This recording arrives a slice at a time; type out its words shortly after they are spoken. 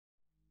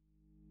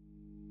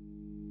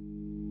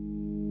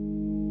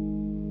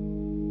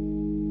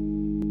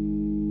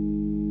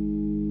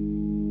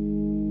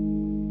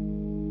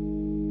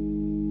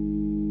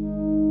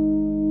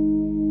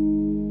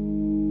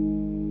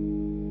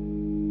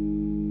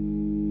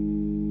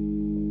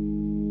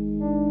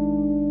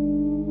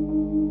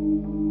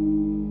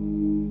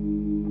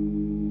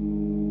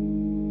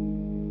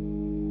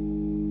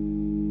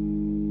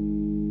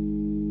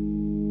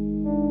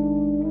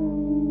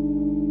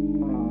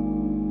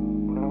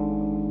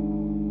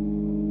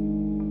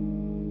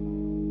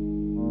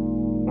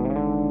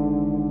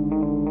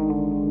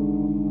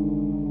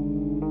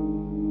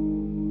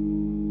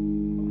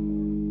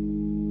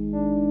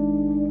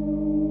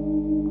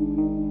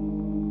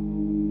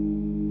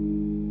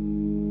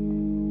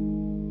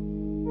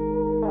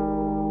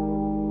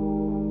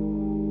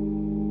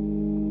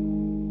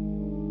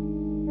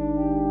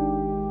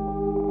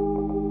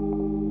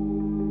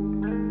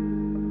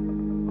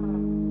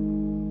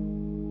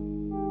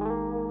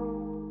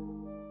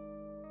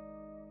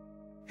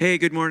Hey,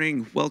 good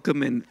morning.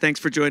 Welcome, and thanks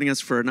for joining us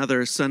for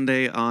another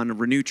Sunday on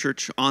Renew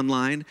Church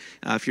Online.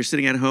 If you're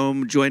sitting at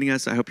home joining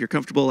us, I hope you're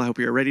comfortable. I hope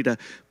you're ready to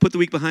put the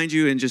week behind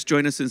you and just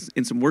join us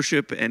in some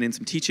worship and in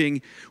some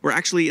teaching. We're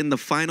actually in the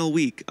final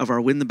week of our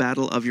Win the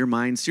Battle of Your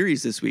Mind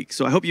series this week.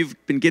 So I hope you've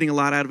been getting a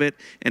lot out of it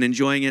and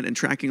enjoying it and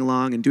tracking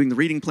along and doing the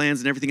reading plans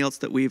and everything else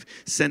that we've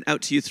sent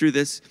out to you through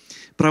this.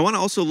 But I want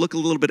to also look a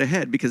little bit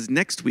ahead because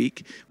next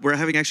week we're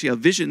having actually a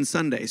Vision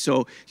Sunday.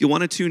 So you'll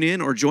want to tune in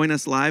or join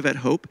us live at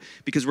Hope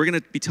because we're going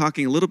to be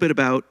talking a little bit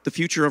about the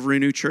future of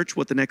Renew Church,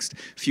 what the next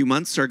few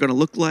months are going to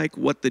look like,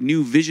 what the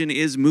new vision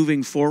is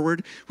moving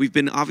forward. We've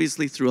been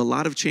obviously through a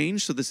lot of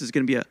change, so this is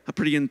going to be a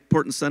pretty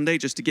important Sunday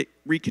just to get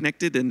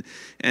reconnected and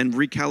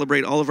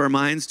recalibrate all of our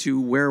minds to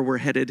where we're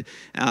headed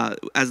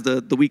as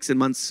the weeks and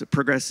months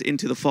progress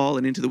into the fall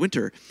and into the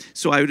winter.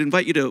 So I would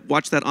invite you to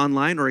watch that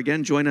online or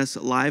again, join us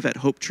live at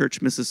Hope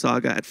Church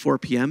Mississauga at 4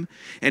 p.m.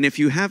 And if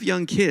you have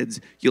young kids,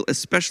 you'll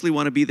especially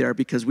want to be there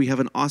because we have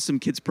an awesome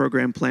kids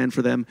program planned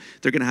for them.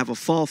 They're going to have a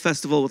fall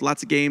festival with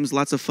lots of games,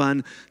 lots of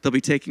fun. They'll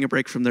be taking a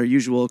break from their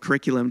usual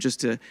curriculum just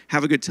to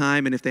have a good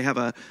time. And if they have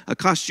a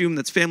costume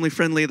that's family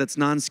friendly, that's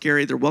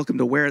non-scary, they're welcome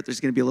to wear it. There's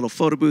going to be a little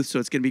photo booth, so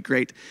it's going to be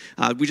great.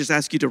 We just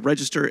ask you to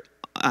register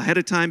ahead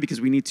of time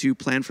because we need to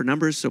plan for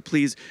numbers. So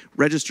please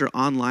register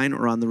online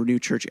or on the Renew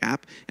Church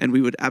app, and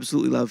we would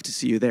absolutely love to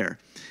see you there.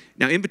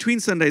 Now, in between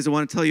Sundays, I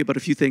want to tell you about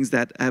a few things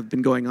that have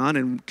been going on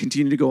and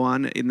continue to go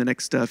on in the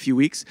next few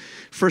weeks.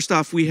 First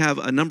off, we have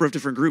a number of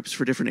different groups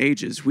for different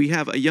ages. We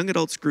have a young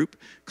adults group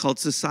called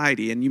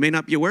Society, and you may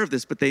not be aware of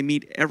this, but they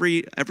meet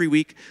every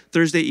week,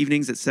 Thursday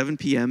evenings at 7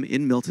 p.m.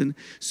 in Milton.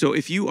 So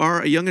if you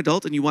are a young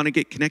adult and you want to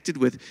get connected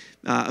with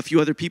a few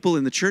other people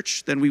in the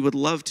church, then we would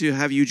love to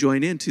have you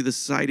join in to the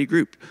Society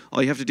group.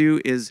 All you have to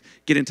do is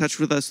get in touch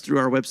with us through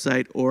our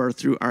website or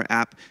through our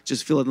app.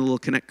 Just fill in the little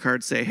connect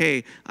card, say,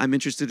 hey, I'm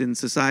interested in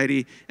Society,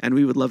 and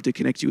we would love to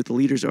connect you with the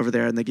leaders over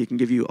there, and they can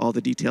give you all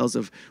the details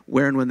of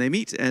where and when they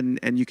meet, and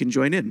you can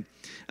join in.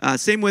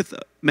 Same with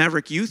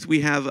Maverick Youth. We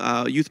have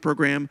a youth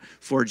program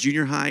for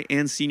junior high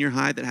and senior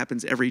high that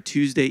happens every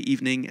Tuesday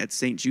evening at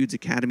St. Jude's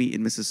Academy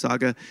in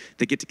Mississauga.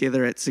 They get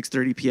together at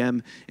 6:30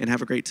 p.m. and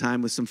have a great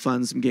time with some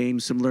fun, some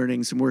games, some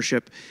learning, some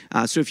worship.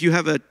 So if you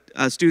have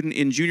a student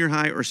in junior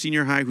high or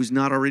senior high who's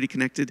not already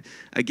connected,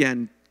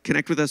 again,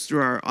 connect with us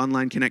through our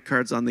online connect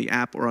cards on the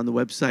app or on the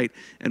website,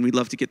 and we'd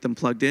love to get them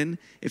plugged in.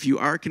 If you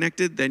are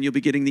connected, then you'll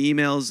be getting the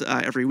emails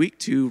every week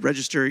to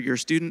register your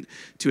student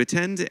to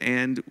attend,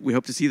 and we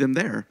hope to see them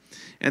there.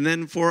 And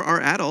then for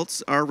our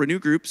adults, our Renew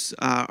groups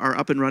are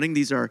up and running.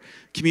 These are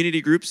community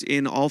groups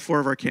in all 4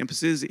 of our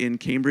campuses in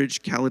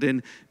Cambridge,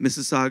 Caledon,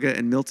 Mississauga,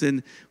 and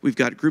Milton. We've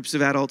got groups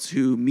of adults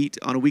who meet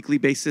on a weekly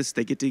basis.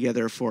 They get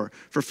together for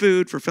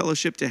food, for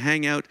fellowship, to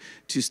hang out,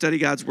 to study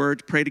God's Word,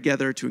 to pray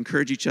together, to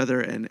encourage each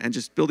other, and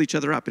just build each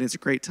other up, and it's a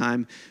great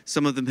time.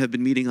 Some of them have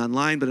been meeting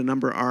online, but a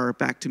number are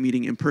back to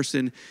meeting in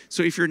person.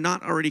 So if you're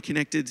not already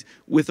connected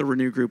with a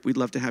Renew group, we'd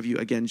love to have you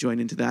again join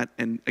into that.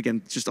 And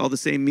again, just all the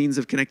same means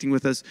of connecting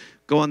with us.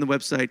 Go on the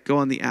website, go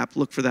on the app,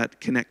 look for that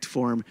connect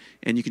form,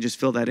 and you can just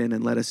fill that in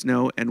and let us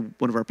know, and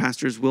one of our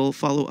pastors will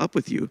follow up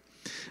with you.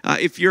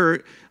 If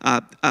you're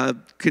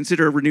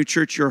consider Renew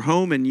Church your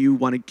home and you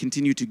want to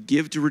continue to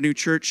give to Renew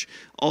Church,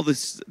 all the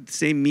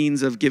same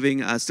means of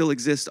giving still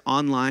exist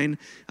online.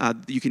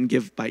 You can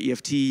give by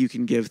EFT, you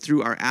can give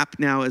through our app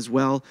now as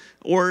well,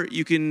 or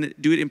you can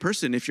do it in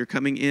person if you're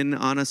coming in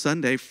on a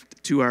Sunday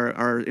to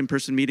our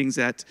in-person meetings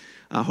at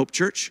Hope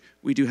Church.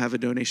 We do have a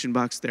donation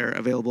box there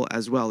available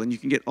as well, and you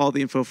can get all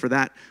the info for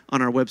that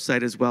on our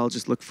website as well.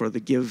 Just look for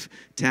the Give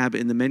tab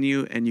in the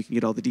menu, and you can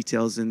get all the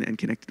details and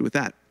connected with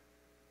that.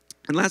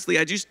 And lastly,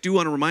 I just do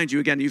want to remind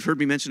you, again, you've heard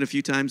me mention a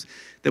few times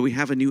that we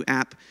have a new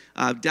app.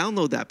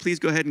 Download that. Please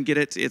go ahead and get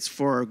it. It's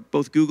for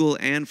both Google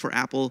and for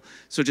Apple.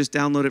 So just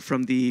download it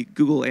from the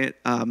Google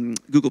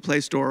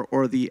Play Store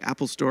or the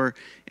Apple Store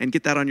and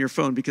get that on your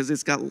phone because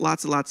it's got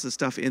lots and lots of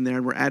stuff in there,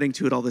 and we're adding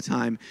to it all the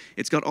time.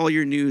 It's got all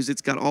your news.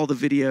 It's got all the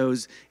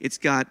videos. It's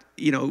got,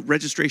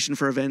 registration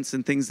for events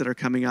and things that are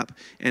coming up.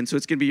 And so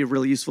it's going to be a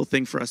really useful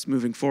thing for us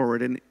moving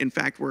forward. And in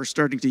fact, we're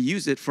starting to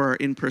use it for our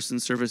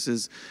in-person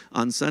services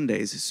on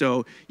Sundays.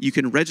 So you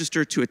can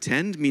register to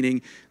attend,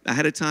 meaning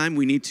ahead of time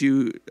we need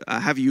to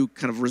have you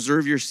kind of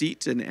reserve your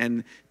seat,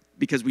 and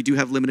because we do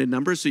have limited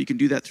numbers, so you can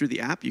do that through the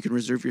app. You can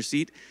reserve your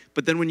seat.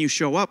 But then when you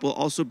show up, we'll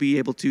also be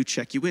able to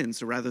check you in.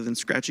 So rather than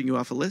scratching you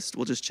off a list,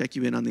 we'll just check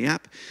you in on the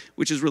app,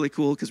 which is really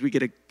cool because we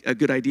get a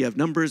good idea of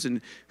numbers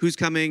and who's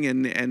coming,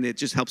 and it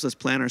just helps us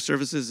plan our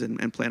services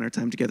and plan our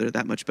time together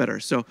that much better.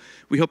 So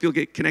we hope you'll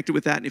get connected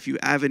with that. And if you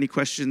have any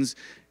questions,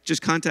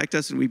 just contact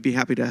us, and we'd be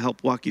happy to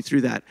help walk you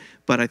through that.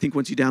 But I think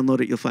once you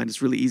download it, you'll find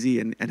it's really easy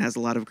and has a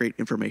lot of great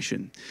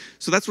information.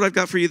 So that's what I've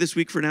got for you this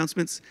week for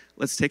announcements.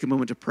 Let's take a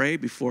moment to pray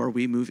before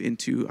we move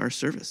into our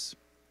service.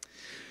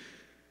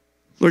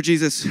 Lord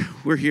Jesus,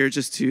 we're here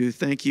just to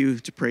thank you,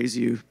 to praise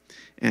you,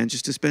 and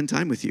just to spend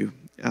time with you.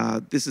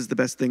 This is the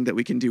best thing that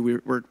we can do.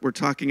 We're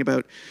talking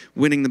about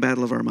winning the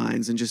battle of our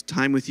minds, and just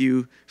time with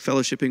you,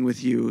 fellowshipping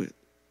with you,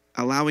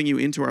 allowing you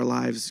into our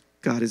lives,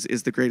 God,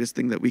 is the greatest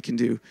thing that we can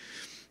do.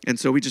 And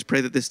so we just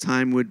pray that this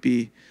time would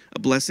be a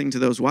blessing to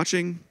those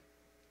watching.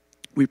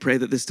 We pray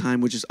that this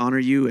time would just honor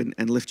you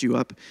and lift you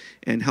up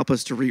and help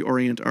us to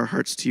reorient our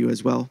hearts to you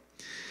as well.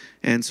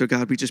 And so,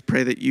 God, we just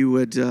pray that you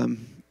would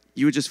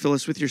just fill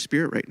us with your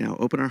Spirit right now.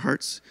 Open our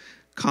hearts,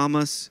 calm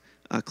us,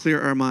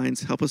 clear our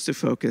minds, help us to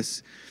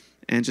focus,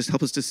 and just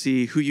help us to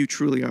see who you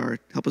truly are.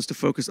 Help us to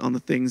focus on the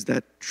things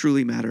that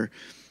truly matter,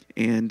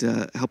 and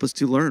help us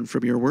to learn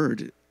from your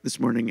word this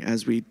morning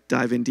as we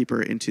dive in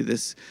deeper into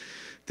this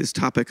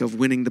topic of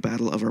winning the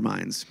battle of our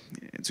minds.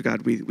 And so,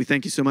 God, we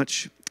thank you so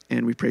much,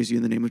 and we praise you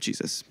in the name of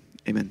Jesus.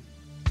 Amen.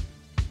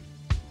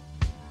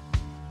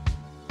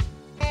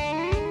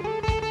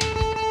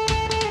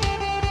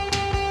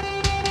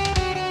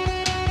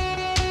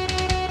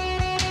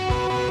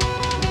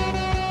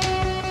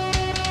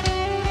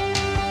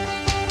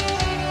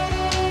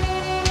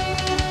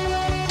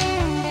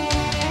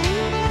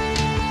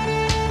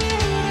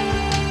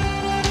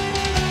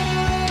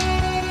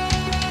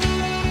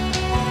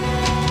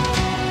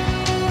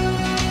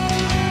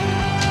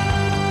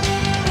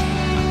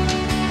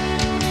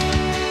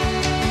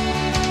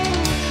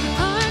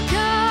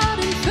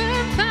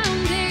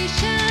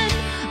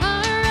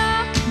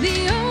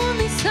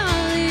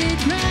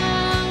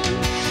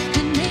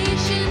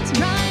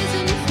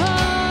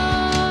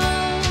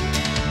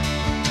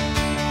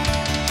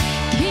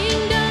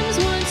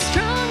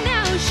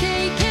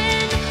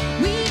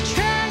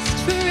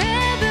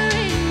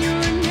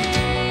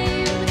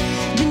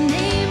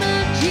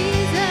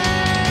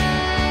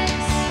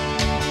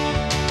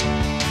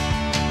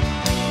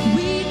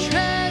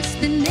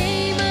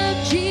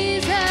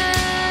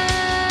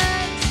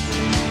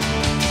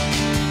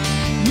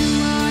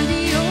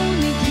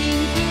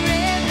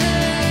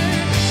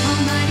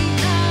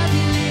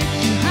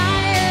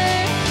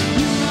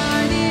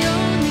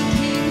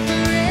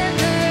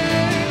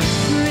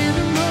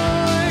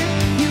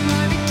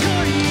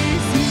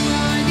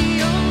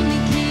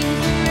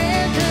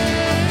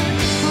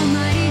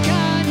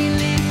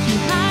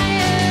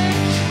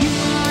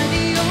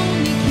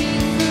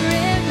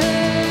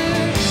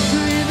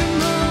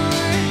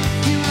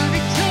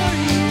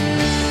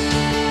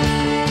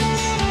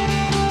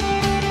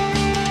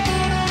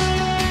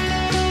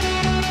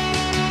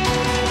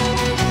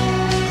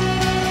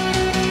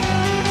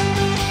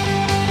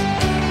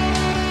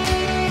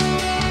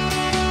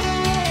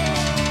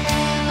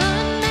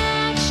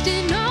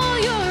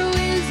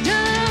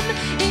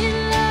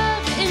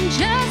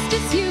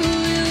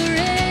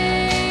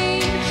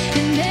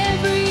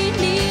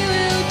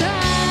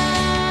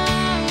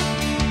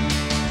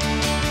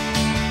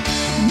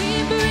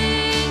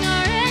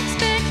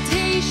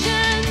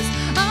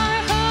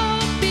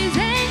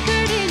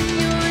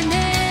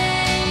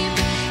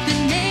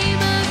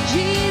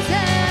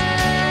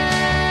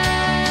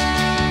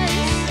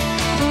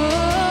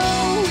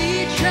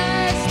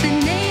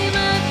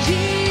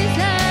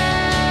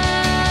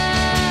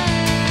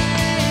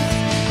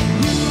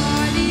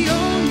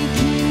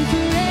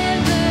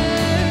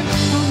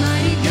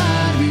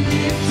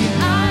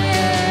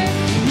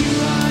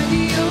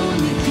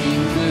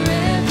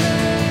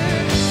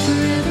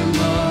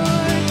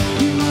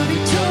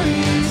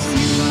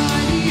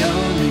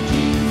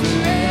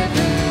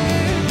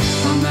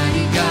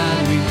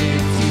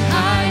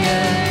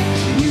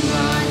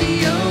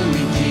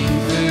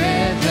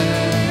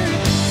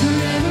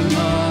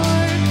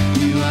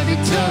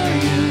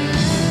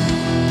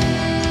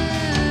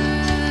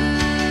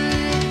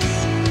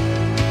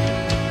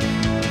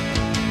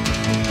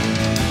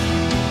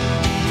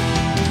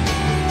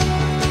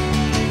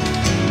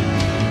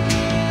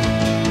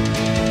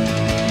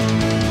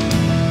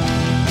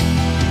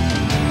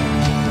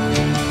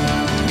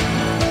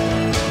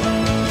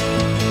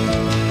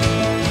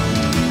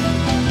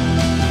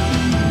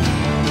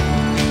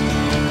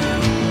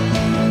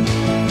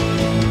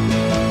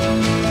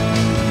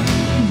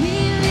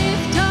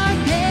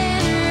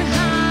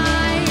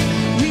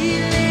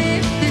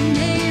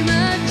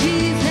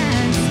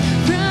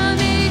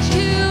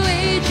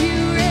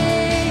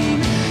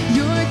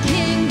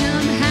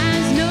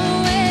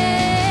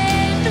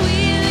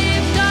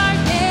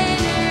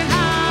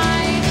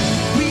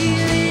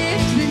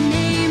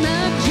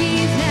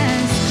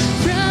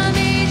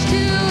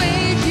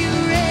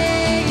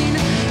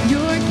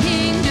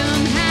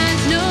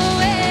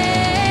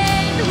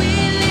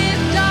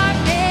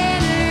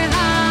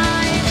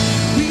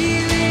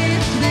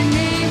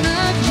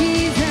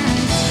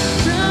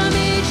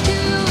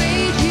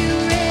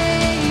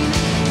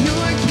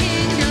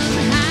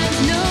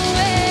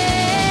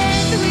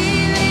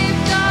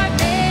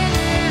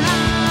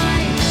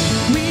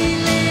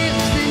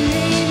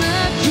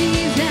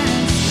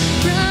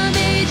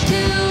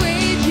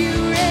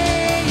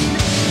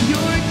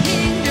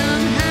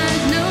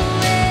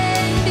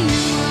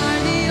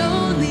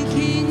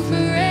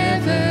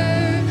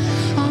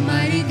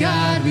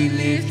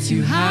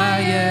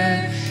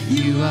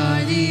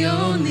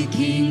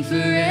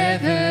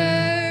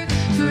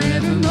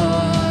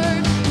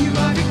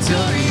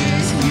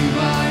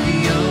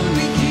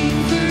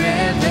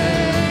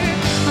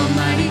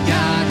 Almighty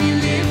God, we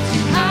lift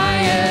you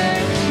higher.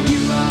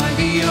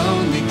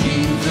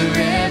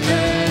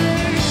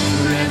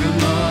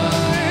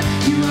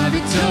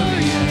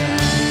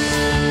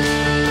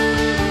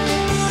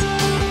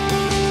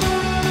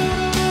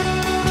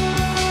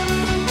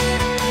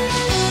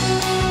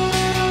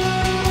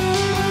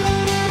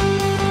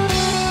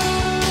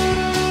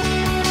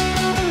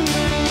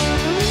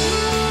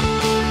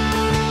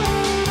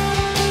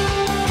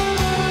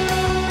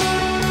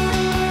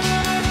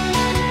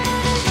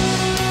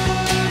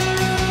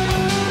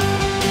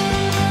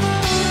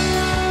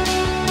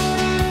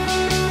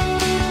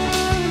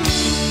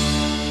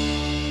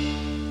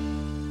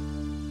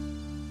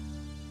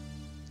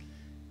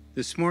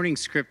 This morning's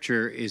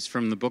scripture is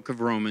from the book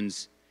of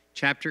Romans,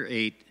 chapter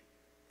 8,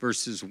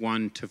 verses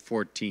 1 to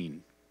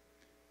 14.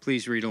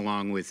 Please read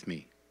along with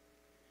me.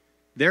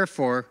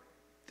 Therefore,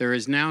 there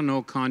is now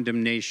no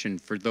condemnation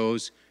for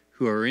those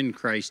who are in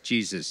Christ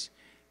Jesus,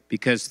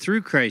 because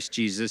through Christ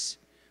Jesus,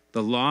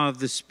 the law of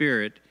the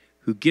Spirit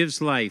who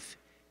gives life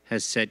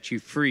has set you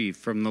free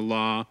from the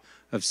law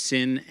of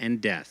sin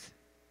and death.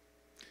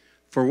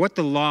 For what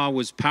the law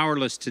was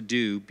powerless to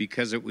do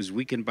because it was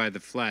weakened by the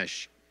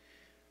flesh,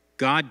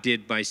 God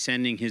did by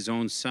sending his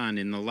own Son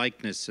in the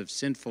likeness of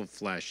sinful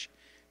flesh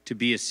to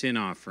be a sin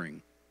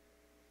offering.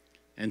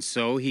 And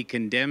so he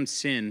condemned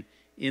sin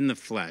in the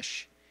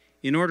flesh,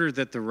 in order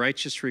that the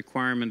righteous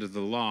requirement of the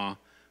law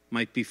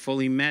might be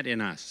fully met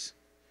in us,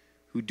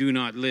 who do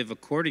not live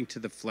according to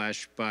the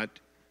flesh,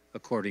 but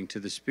according to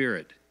the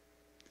Spirit.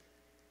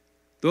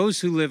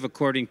 Those who live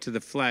according to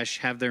the flesh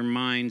have their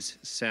minds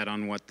set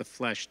on what the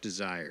flesh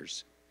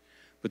desires,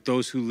 but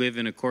those who live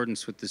in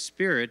accordance with the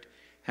Spirit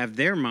have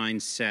their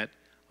minds set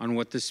on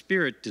what the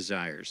Spirit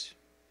desires.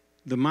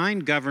 The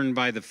mind governed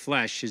by the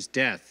flesh is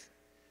death,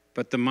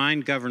 but the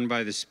mind governed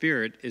by the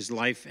Spirit is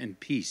life and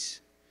peace.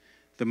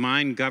 The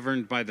mind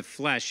governed by the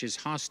flesh is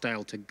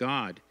hostile to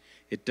God.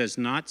 It does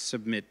not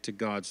submit to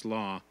God's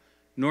law,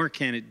 nor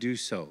can it do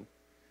so.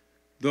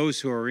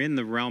 Those who are in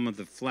the realm of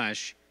the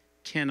flesh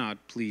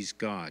cannot please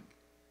God.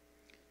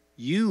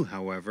 You,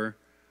 however,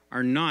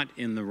 are not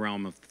in the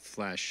realm of the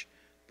flesh,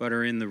 but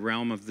are in the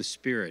realm of the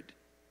Spirit,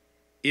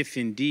 if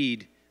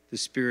indeed the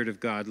Spirit of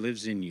God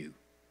lives in you.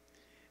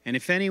 And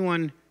if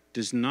anyone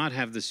does not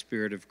have the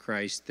Spirit of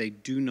Christ, they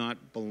do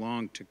not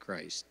belong to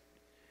Christ.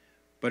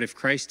 But if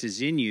Christ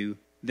is in you,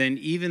 then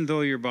even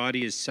though your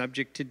body is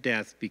subject to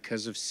death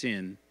because of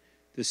sin,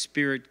 the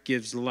Spirit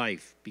gives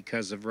life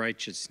because of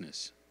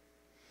righteousness.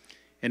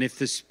 And if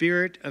the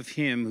Spirit of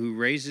him who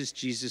raises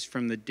Jesus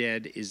from the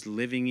dead is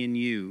living in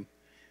you,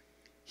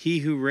 he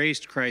who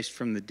raised Christ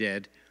from the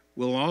dead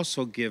will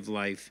also give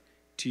life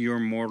to your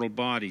mortal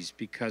bodies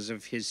because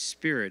of his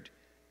Spirit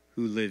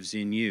who lives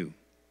in you.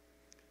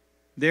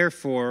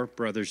 Therefore,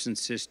 brothers and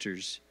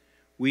sisters,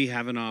 we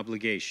have an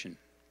obligation,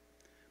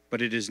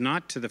 but it is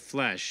not to the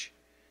flesh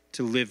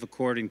to live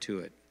according to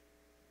it.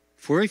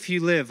 For if you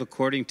live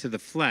according to the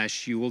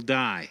flesh, you will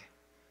die.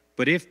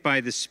 But if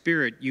by the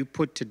Spirit you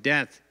put to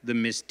death the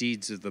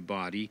misdeeds of the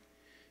body,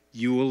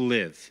 you will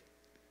live.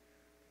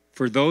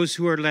 For those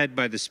who are led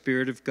by the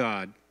Spirit of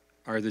God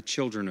are the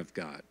children of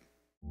God.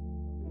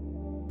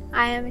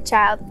 I am a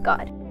child of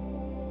God.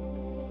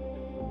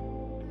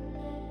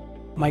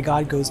 My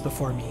God goes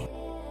before me.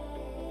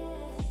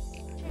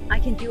 I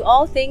can do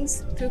all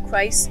things through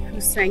Christ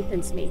who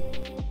strengthens me.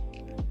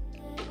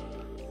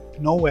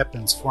 No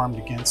weapons formed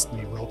against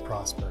me will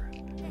prosper.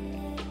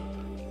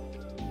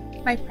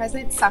 My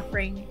present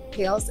suffering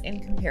pales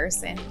in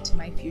comparison to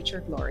my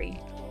future glory.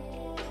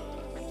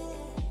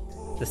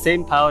 The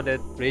same power that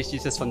raised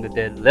Jesus from the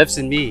dead lives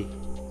in me.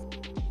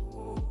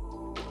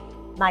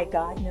 My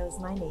God knows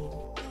my name.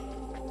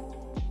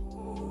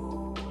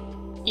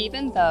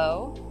 Even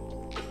though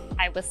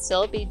I will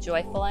still be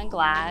joyful and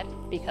glad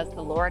because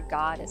the Lord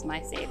God is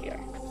my Savior.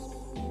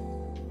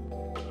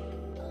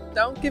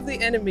 Don't give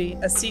the enemy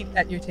a seat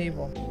at your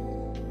table.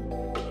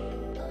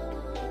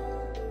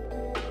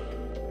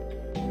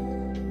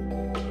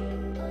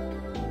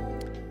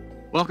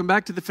 Welcome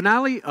back to the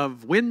finale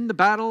of Win the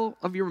Battle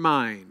of Your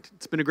Mind.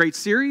 It's been a great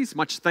series.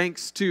 Much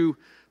thanks to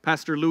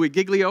Pastor Louis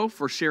Giglio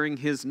for sharing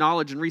his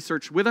knowledge and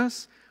research with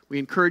us. We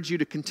encourage you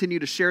to continue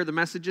to share the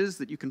messages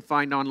that you can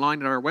find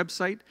online at our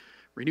website,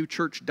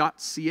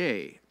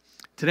 renewchurch.ca.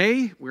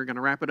 Today, we're going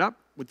to wrap it up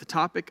with the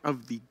topic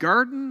of the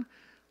Garden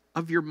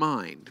of Your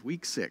Mind.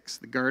 Week 6,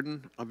 the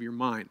Garden of Your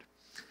Mind.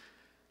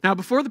 Now,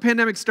 before the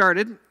pandemic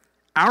started,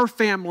 our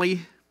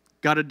family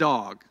got a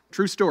dog.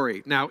 True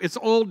story. Now, it's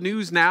old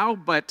news now,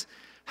 but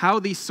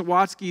how the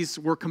Sawatskys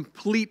were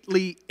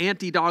completely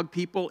anti-dog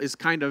people is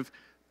kind of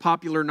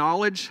popular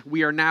knowledge.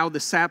 We are now the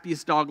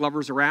sappiest dog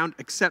lovers around,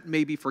 except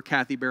maybe for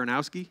Kathy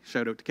Baranowski.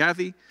 Shout out to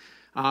Kathy.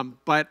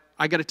 But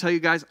I got to tell you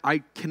guys,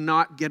 I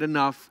cannot get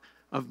enough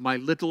of my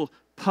little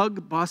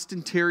pug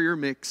Boston Terrier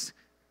mix,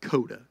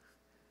 Coda.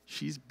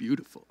 She's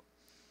beautiful.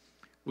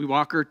 We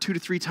walk her 2 to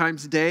 3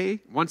 times a day.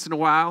 Once in a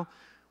while,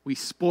 we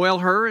spoil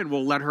her and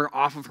we'll let her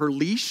off of her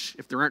leash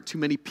if there aren't too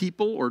many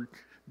people or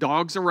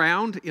dogs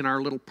around in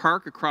our little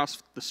park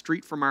across the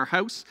street from our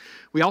house.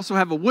 We also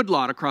have a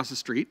woodlot across the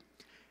street.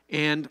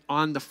 And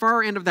on the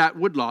far end of that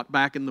woodlot,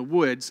 back in the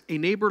woods, a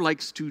neighbor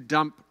likes to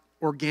dump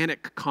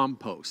organic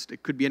compost.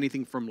 It could be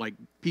anything from like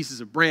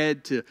pieces of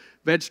bread to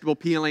vegetable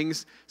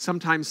peelings.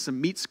 Sometimes some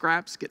meat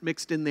scraps get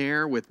mixed in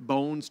there with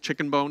bones,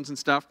 chicken bones and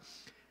stuff.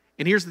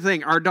 And here's the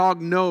thing, our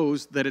dog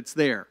knows that it's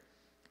there.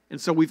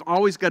 And so we've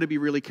always got to be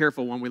really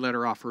careful when we let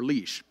her off her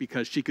leash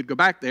because she could go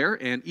back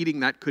there and eating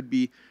that could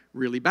be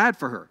really bad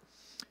for her.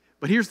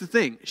 But here's the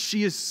thing,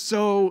 she is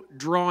so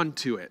drawn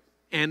to it.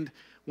 And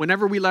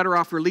whenever we let her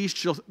off her leash,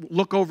 she'll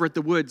look over at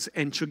the woods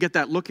and she'll get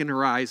that look in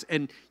her eyes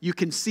and you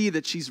can see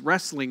that she's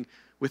wrestling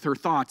with her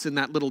thoughts in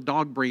that little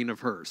dog brain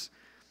of hers.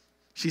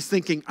 She's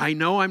thinking, I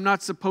know I'm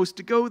not supposed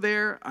to go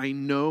there. I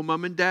know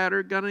mom and dad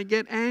are going to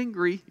get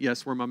angry.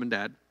 Yes, we're mom and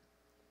dad.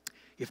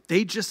 If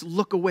they just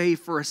look away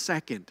for a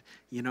second,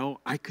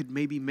 I could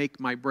maybe make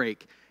my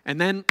break. And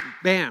then,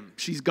 bam,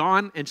 she's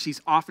gone and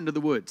she's off into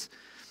the woods.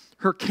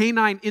 Her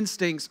canine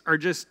instincts are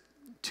just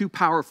too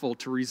powerful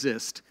to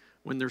resist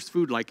when there's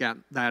food like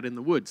that in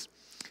the woods.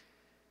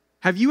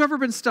 Have you ever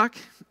been stuck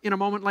in a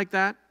moment like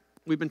that?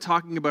 We've been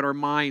talking about our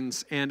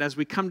minds, and as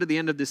we come to the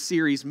end of this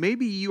series,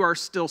 maybe you are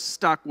still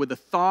stuck with a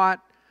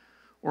thought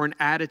or an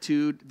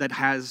attitude that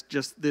has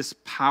just this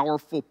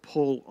powerful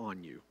pull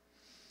on you.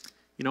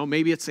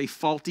 Maybe it's a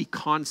faulty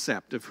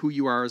concept of who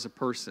you are as a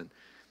person.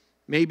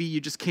 Maybe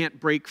you just can't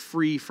break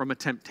free from a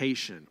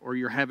temptation, or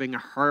you're having a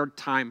hard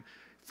time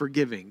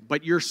forgiving,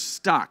 but you're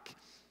stuck,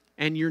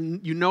 and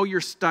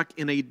you're stuck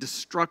in a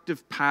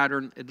destructive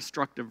pattern, a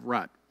destructive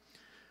rut.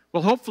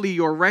 Well, hopefully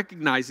you're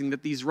recognizing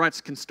that these ruts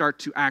can start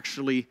to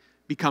actually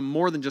become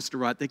more than just a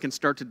rut. They can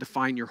start to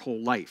define your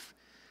whole life.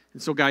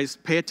 And so, guys,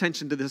 pay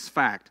attention to this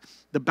fact.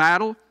 The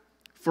battle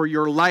for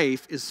your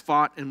life is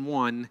fought and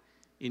won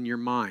in your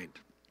mind.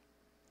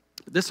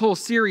 This whole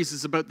series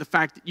is about the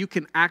fact that you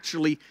can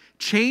actually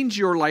change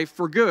your life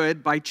for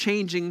good by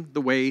changing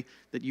the way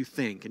that you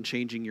think and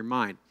changing your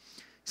mind.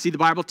 See, the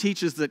Bible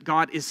teaches that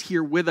God is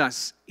here with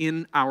us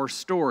in our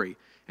story.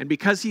 And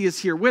because He is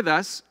here with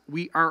us,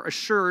 we are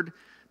assured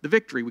the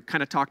victory. We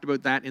kind of talked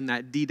about that in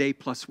that D-Day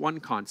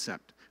 +1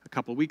 concept a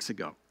couple weeks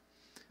ago.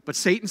 But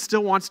Satan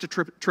still wants to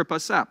trip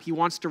us up. He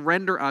wants to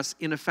render us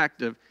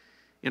ineffective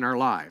in our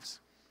lives.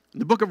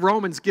 And the book of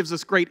Romans gives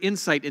us great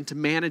insight into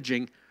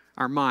managing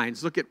our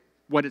minds. Look at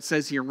what it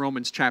says here in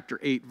Romans chapter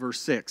 8,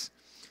 verse 6.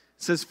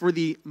 It says, "For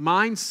the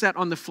mind set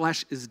on the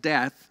flesh is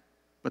death,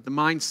 but the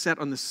mind set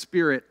on the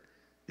Spirit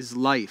is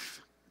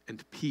life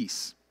and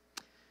peace."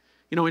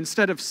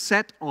 Instead of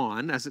set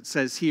on, as it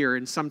says here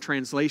in some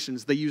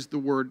translations, they use the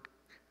word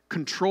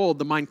controlled,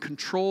 the mind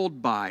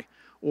controlled by,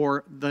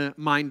 or the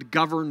mind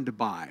governed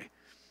by.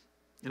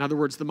 In other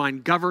words, the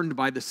mind governed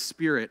by the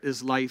Spirit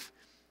is life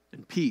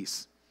and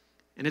peace.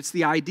 And it's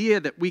the idea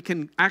that we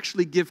can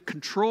actually give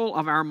control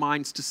of our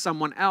minds to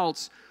someone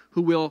else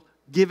who will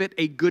give it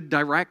a good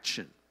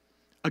direction.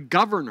 A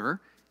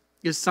governor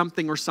is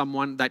something or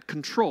someone that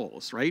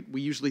controls, right?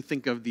 We usually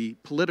think of the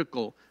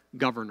political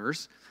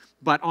governors.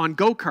 But on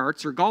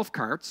go-karts or golf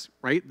carts,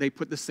 right, they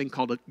put this thing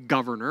called a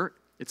governor.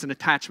 It's an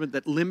attachment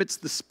that limits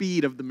the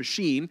speed of the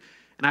machine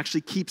and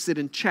actually keeps it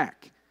in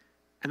check.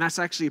 And that's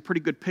actually a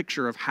pretty good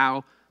picture of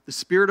how the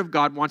Spirit of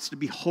God wants to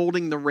be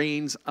holding the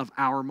reins of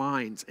our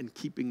minds and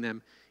keeping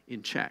them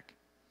in check.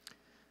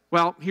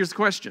 Well, here's the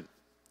question.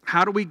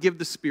 How do we give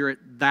the Spirit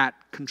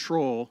that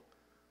control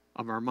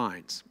of our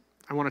minds?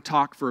 I want to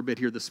talk for a bit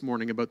here this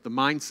morning about the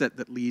mindset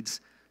that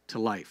leads to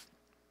life.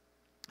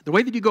 The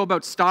way that you go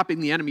about stopping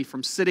the enemy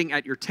from sitting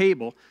at your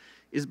table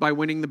is by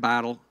winning the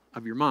battle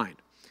of your mind.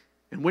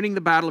 And winning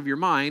the battle of your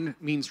mind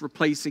means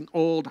replacing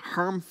old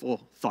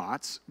harmful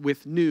thoughts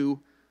with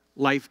new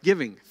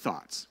life-giving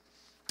thoughts.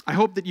 I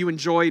hope that you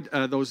enjoyed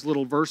those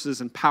little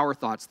verses and power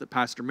thoughts that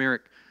Pastor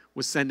Merrick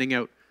was sending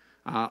out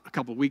a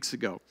couple weeks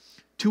ago.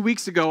 2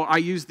 weeks ago, I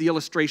used the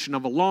illustration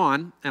of a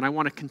lawn, and I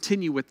want to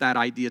continue with that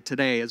idea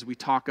today as we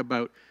talk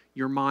about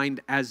your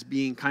mind as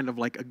being kind of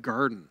like a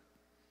garden.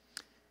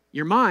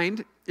 Your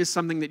mind is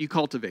something that you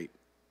cultivate.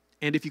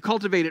 And if you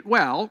cultivate it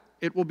well,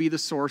 it will be the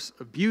source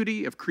of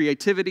beauty, of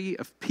creativity,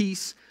 of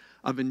peace,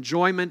 of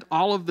enjoyment,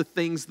 all of the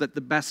things that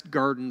the best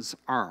gardens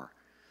are.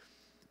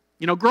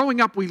 Growing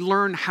up, we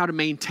learn how to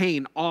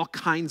maintain all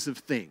kinds of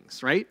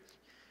things, right?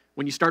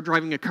 When you start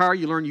driving a car,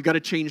 you learn you got to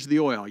change the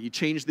oil. You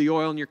change the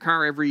oil in your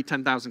car every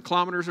 10,000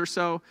 kilometers or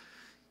so.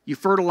 You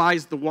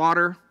fertilize and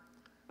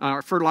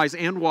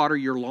water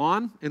your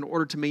lawn in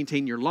order to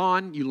maintain your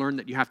lawn. You learn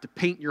that you have to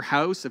paint your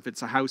house if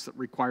it's a house that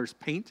requires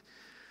paint.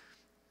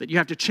 That you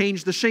have to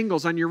change the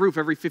shingles on your roof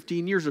every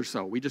 15 years or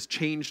so. We just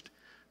changed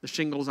the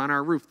shingles on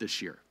our roof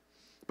this year.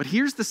 But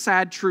here's the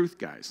sad truth,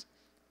 guys.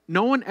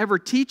 No one ever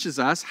teaches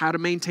us how to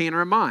maintain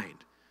our mind.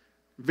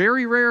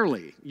 Very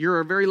rarely. You're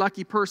a very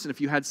lucky person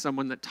if you had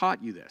someone that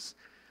taught you this.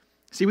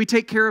 See, we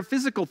take care of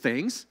physical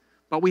things,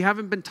 but we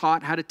haven't been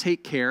taught how to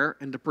take care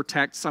and to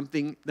protect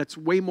something that's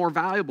way more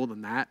valuable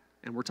than that,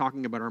 and we're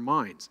talking about our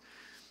minds.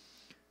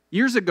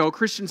 Years ago,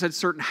 Christians had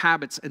certain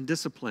habits and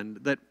disciplines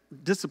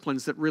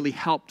that really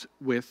helped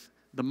with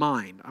the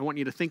mind. I want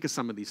you to think of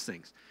some of these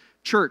things.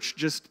 Church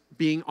just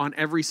being on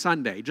every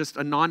Sunday, just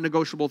a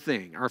non-negotiable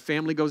thing. Our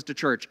family goes to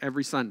church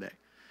every Sunday,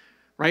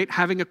 right?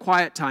 Having a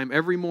quiet time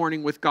every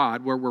morning with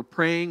God where we're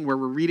praying, where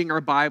we're reading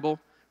our Bible,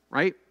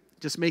 right?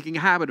 Just making a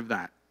habit of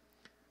that.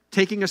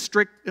 Taking a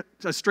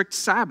strict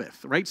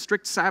Sabbath, right?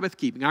 Strict Sabbath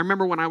keeping. I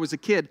remember when I was a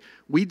kid,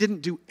 we didn't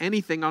do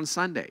anything on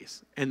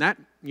Sundays. And that,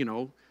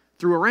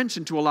 threw a wrench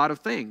into a lot of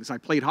things. I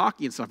played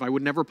hockey and stuff. I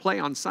would never play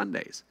on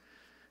Sundays.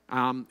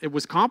 It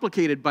was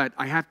complicated, but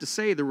I have to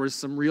say there was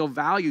some real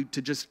value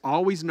to just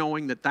always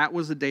knowing that that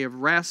was a day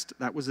of rest.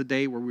 That was a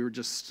day where we were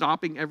just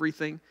stopping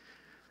everything.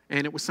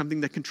 And it was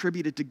something that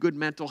contributed to good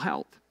mental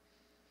health.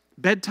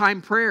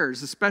 Bedtime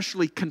prayers,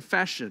 especially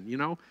confession,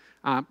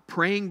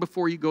 praying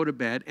before you go to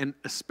bed, and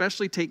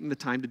especially taking the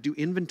time to do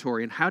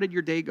inventory and how did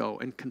your day go,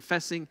 and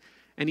confessing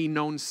any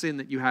known sin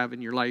that you have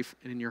in your life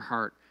and in your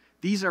heart.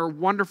 These are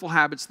wonderful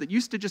habits that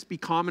used to just be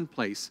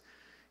commonplace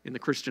in the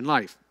Christian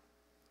life.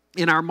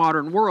 In our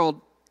modern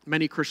world,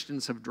 many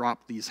Christians have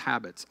dropped these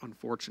habits,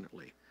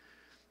 unfortunately.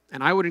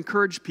 And I would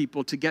encourage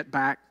people to get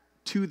back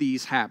to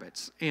these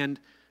habits and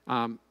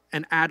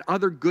add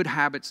other good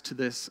habits to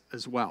this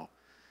as well.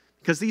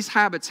 Because these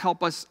habits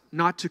help us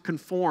not to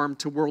conform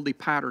to worldly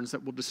patterns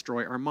that will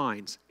destroy our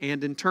minds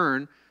and in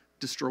turn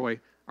destroy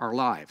our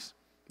lives.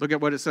 Look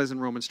at what it says in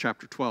Romans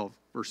chapter 12,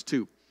 verse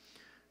 2.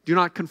 Do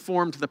not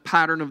conform to the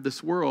pattern of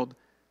this world,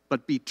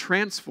 but be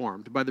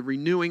transformed by the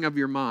renewing of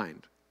your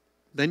mind.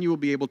 Then you will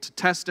be able to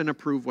test and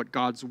approve what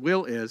God's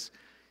will is,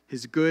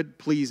 his good,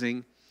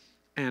 pleasing,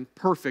 and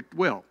perfect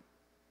will.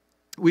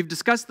 We've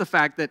discussed the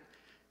fact that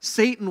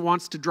Satan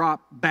wants to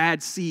drop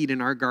bad seed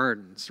in our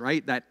gardens,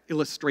 right? That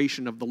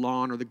illustration of the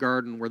lawn or the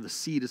garden where the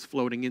seed is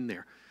floating in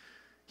there.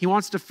 He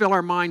wants to fill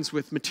our minds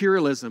with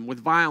materialism, with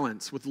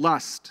violence, with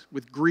lust,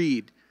 with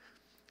greed,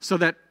 so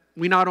that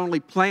we not only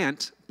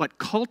plant, but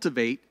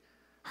cultivate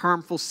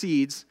harmful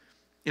seeds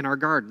in our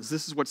gardens.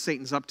 This is what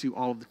Satan's up to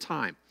all of the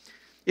time.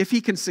 If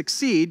he can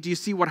succeed, do you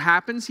see what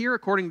happens here?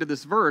 According to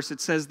this verse, it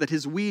says that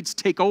his weeds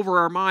take over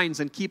our minds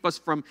and keep us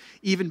from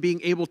even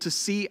being able to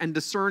see and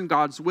discern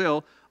God's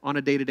will on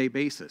a day-to-day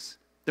basis.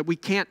 That we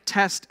can't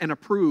test and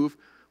approve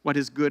what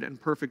his good and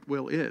perfect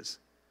will is.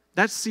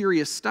 That's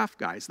serious stuff,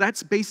 guys.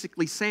 That's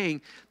basically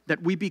saying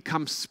that we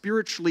become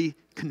spiritually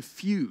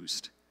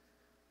confused.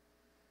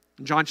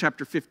 In John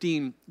chapter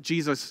 15,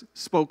 Jesus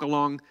spoke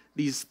along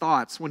these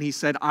thoughts when he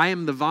said, I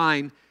am the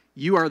vine,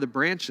 you are the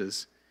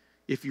branches.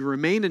 If you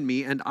remain in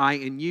me and I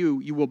in you,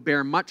 you will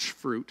bear much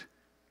fruit.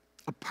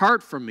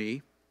 Apart from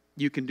me,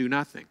 you can do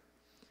nothing.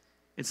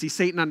 And see,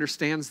 Satan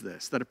understands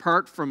this, that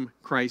apart from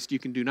Christ, you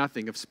can do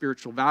nothing of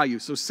spiritual value.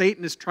 So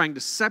Satan is trying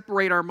to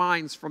separate our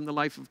minds from the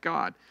life of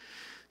God.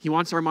 He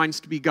wants our minds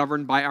to be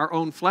governed by our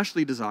own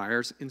fleshly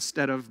desires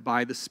instead of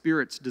by the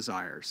Spirit's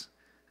desires.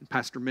 And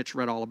Pastor Mitch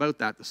read all about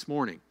that this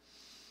morning.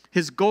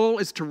 His goal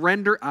is to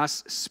render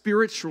us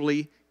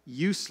spiritually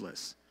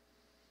useless.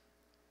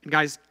 And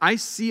guys, I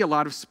see a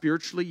lot of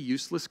spiritually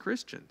useless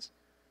Christians.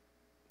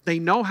 They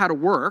know how to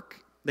work.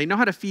 They know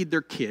how to feed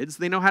their kids.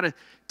 They know how to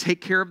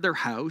take care of their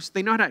house.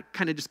 They know how to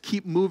kind of just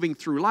keep moving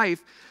through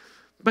life.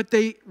 But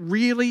they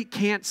really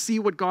can't see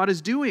what God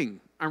is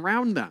doing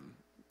around them.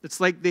 It's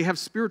like they have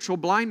spiritual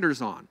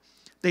blinders on.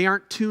 They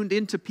aren't tuned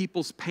into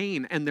people's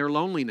pain and their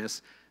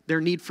loneliness, their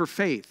need for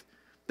faith.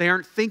 They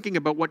aren't thinking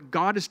about what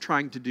God is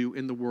trying to do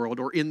in the world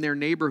or in their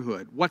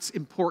neighborhood, what's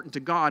important to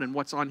God and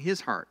what's on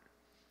his heart.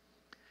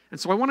 And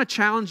so I want to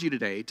challenge you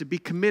today to be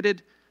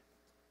committed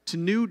to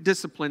new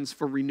disciplines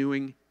for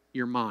renewing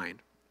your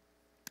mind.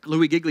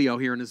 Louis Giglio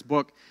here in his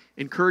book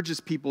encourages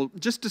people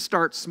just to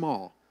start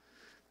small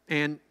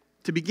and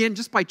to begin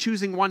just by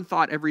choosing one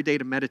thought every day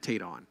to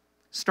meditate on.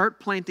 Start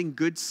planting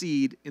good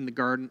seed in the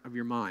garden of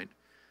your mind.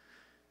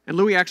 And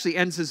Louis actually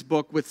ends his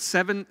book with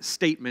 7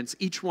 statements,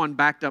 each one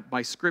backed up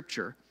by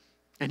Scripture.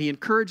 And he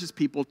encourages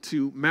people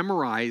to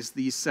memorize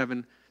these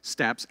 7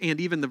 steps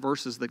and even the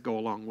verses that go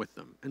along with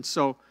them. And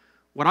so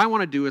what I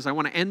want to do is I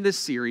want to end this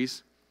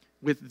series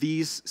with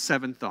these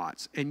 7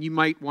 thoughts. And you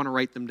might want to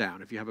write them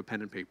down if you have a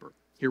pen and paper.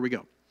 Here we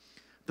go.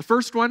 The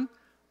first one,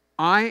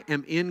 I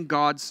am in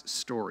God's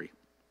story.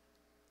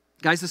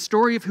 Guys, the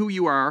story of who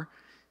you are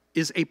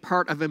is a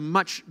part of a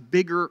much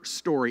bigger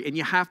story, and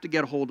you have to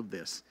get a hold of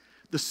this.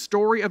 The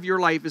story of your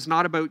life is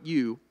not about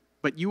you,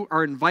 but you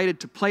are invited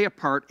to play a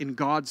part in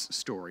God's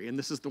story, and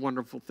this is the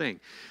wonderful thing.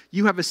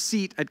 You have a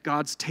seat at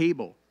God's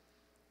table.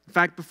 In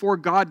fact, before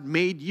God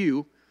made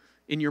you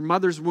in your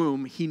mother's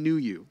womb, he knew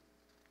you,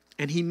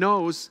 and he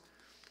knows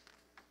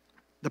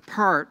the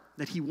part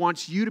that he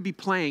wants you to be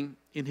playing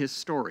in his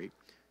story.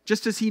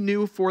 Just as he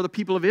knew for the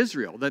people of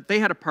Israel that they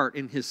had a part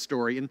in his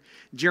story. In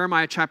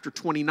Jeremiah chapter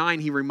 29,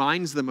 he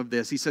reminds them of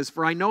this. He says,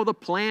 for I know the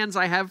plans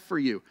I have for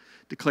you,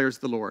 declares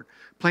the Lord.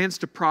 Plans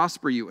to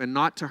prosper you and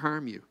not to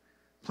harm you.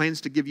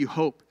 Plans to give you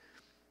hope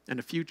and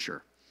a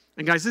future.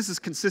 And guys, this is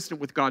consistent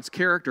with God's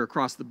character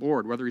across the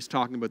board, whether he's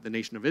talking about the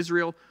nation of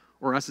Israel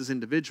or us as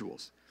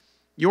individuals.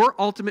 Your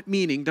ultimate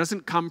meaning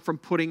doesn't come from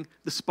putting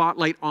the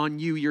spotlight on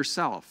you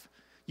yourself.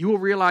 You will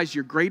realize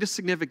your greatest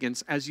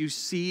significance as you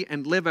see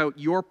and live out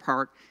your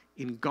part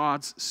in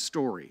God's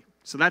story.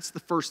 So that's the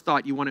first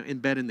thought you want to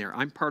embed in there.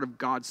 I'm part of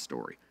God's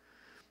story.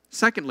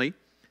 Secondly,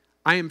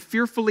 I am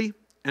fearfully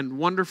and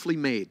wonderfully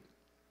made.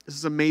 This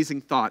is an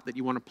amazing thought that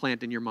you want to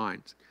plant in your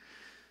mind.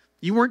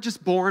 You weren't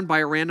just born by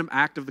a random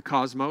act of the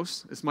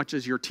cosmos, as much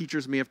as your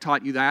teachers may have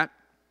taught you that.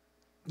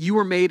 You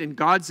were made in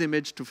God's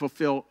image to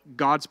fulfill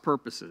God's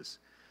purposes.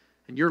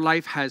 And your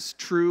life has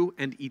true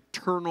and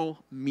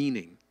eternal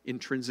meaning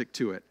intrinsic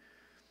to it.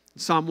 In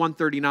Psalm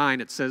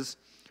 139, it says,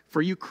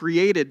 for you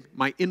created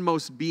my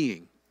inmost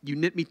being. You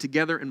knit me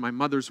together in my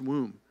mother's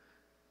womb.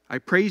 I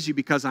praise you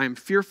because I am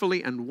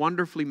fearfully and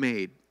wonderfully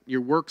made. Your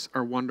works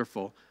are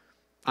wonderful.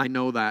 I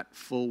know that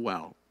full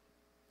well.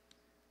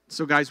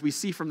 So guys, we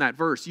see from that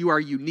verse, you are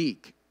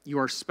unique. You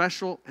are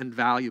special and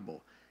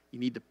valuable. You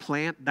need to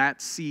plant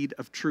that seed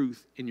of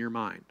truth in your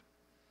mind.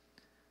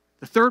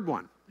 The third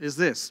one is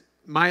this: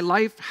 my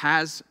life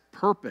has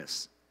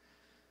purpose.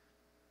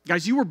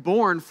 Guys, you were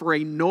born for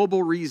a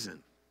noble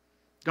reason.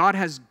 God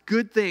has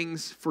good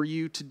things for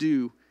you to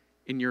do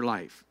in your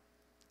life.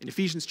 In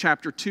Ephesians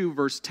chapter 2,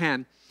 verse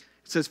 10, it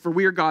says, "For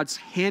we are God's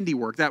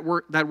handiwork." That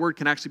word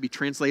can actually be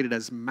translated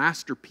as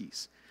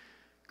masterpiece.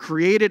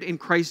 "Created in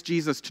Christ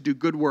Jesus to do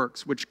good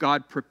works, which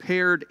God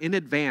prepared in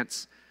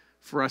advance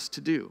for us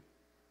to do."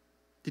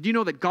 Did you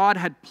know that God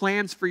had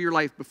plans for your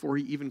life before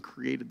He even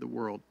created the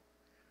world?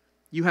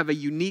 You have a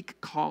unique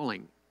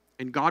calling,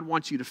 and God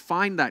wants you to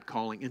find that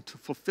calling and to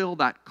fulfill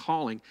that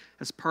calling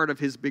as part of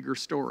His bigger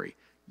story.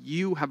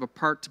 You have a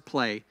part to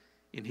play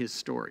in His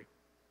story.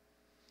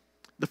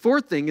 The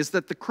fourth thing is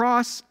that the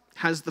cross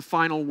has the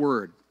final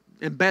word.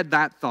 Embed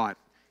that thought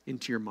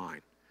into your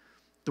mind.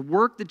 The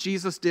work that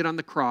Jesus did on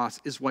the cross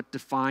is what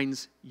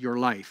defines your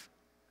life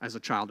as a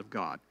child of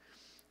God.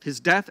 His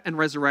death and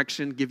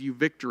resurrection give you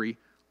victory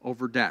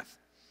over death.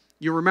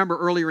 You remember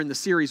earlier in the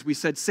series, we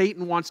said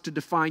Satan wants to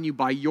define you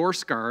by your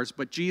scars,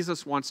 but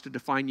Jesus wants to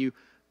define you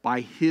by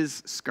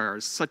His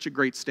scars. Such a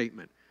great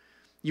statement.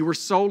 You were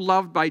so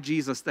loved by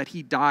Jesus that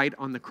He died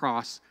on the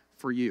cross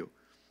for you.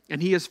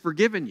 And He has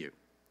forgiven you.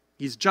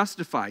 He's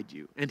justified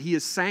you. And He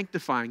is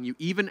sanctifying you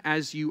even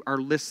as you are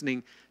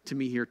listening to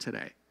me here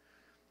today.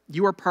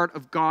 You are part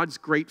of God's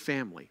great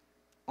family.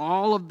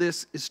 All of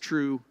this is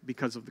true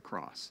because of the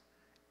cross.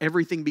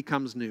 Everything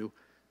becomes new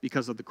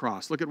because of the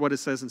cross. Look at what it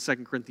says in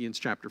 2 Corinthians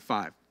chapter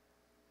 5.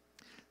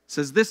 It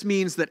says, "This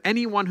means that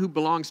anyone who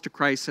belongs to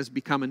Christ has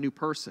become a new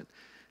person.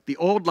 The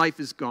old life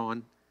is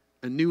gone,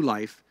 a new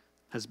life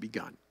has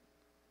begun."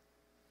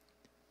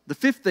 The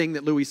fifth thing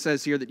that Louis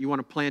says here that you want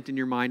to plant in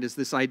your mind is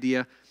this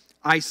idea: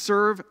 I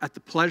serve at the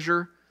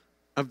pleasure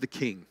of the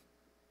King.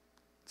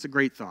 It's a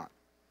great thought.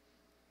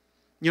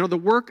 You know, the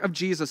work of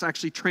Jesus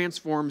actually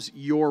transforms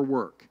your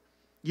work.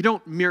 You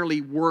don't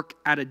merely work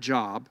at a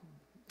job.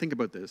 Think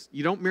about this.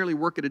 You don't merely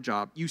work at a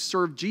job. You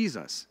serve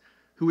Jesus,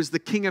 who is the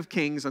King of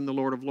Kings and the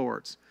Lord of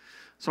Lords.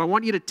 So I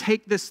want you to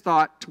take this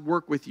thought to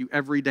work with you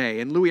every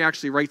day. And Louis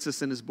actually writes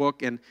this in his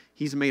book, and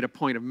he's made a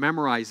point of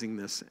memorizing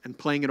this and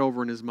playing it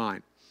over in his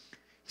mind.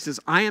 He says,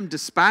 "I am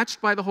dispatched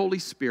by the Holy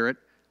Spirit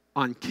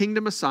on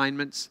kingdom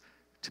assignments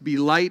to be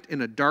light in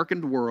a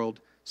darkened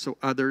world so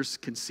others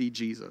can see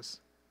Jesus."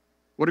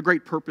 What a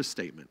great purpose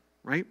statement,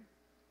 right?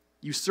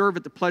 You serve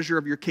at the pleasure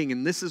of your King,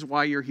 and this is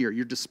why you're here.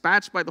 You're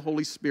dispatched by the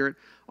Holy Spirit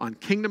on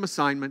kingdom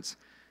assignments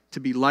to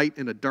be light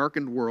in a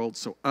darkened world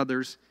so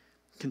others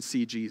can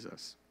see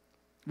Jesus.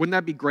 Wouldn't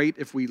that be great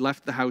if we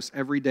left the house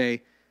every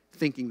day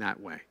thinking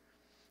that way?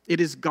 It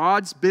is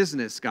God's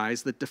business,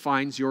 guys, that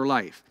defines your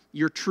life.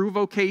 Your true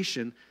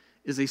vocation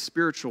is a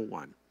spiritual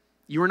one.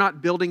 You are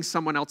not building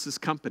someone else's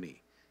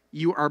company.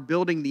 You are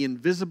building the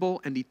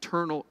invisible and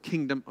eternal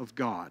kingdom of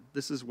God.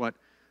 This is what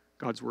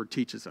God's word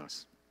teaches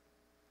us.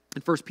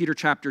 In 1 Peter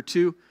chapter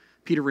 2,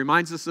 Peter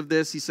reminds us of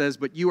this. He says,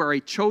 "But you are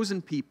a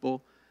chosen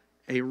people,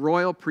 a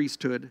royal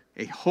priesthood,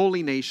 a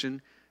holy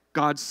nation,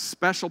 God's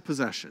special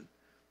possession,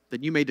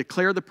 that you may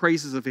declare the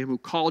praises of Him who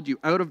called you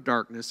out of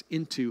darkness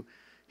into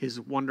His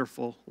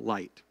wonderful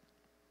light."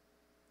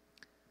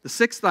 The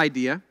sixth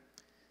idea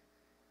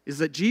is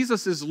that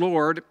Jesus is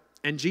Lord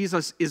and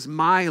Jesus is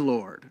my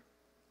Lord.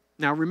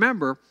 Now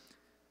remember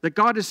that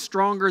God is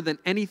stronger than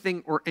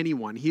anything or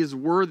anyone. He is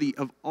worthy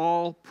of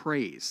all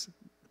praise.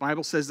 The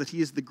Bible says that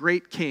He is the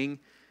great King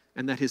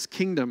and that His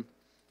kingdom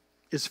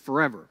is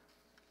forever.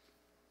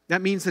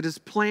 That means that His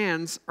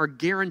plans are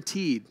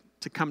guaranteed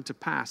to come to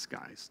pass,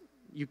 guys.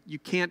 You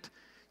can't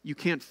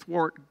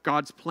thwart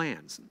God's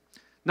plans.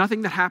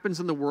 Nothing that happens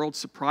in the world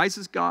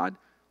surprises God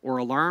or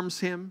alarms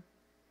Him.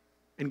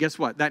 And guess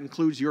what? That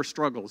includes your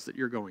struggles that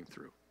you're going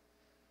through.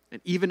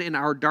 And even in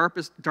our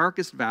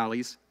darkest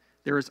valleys,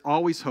 there is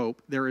always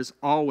hope. There is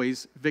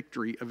always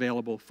victory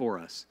available for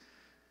us.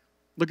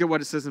 Look at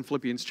what it says in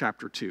Philippians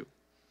chapter 2.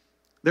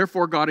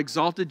 "Therefore God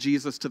exalted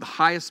Jesus to the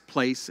highest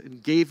place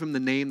and gave Him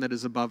the name that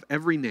is above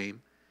every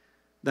name,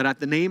 that at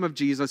the name of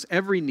Jesus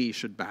every knee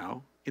should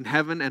bow, in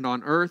heaven and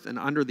on earth and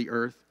under the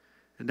earth,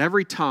 and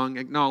every tongue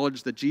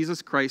acknowledge that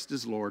Jesus Christ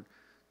is Lord,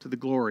 to the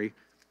glory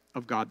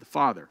of God the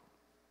Father."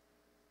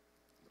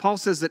 Paul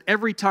says that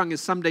every tongue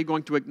is someday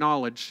going to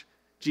acknowledge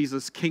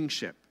Jesus'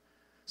 kingship.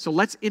 So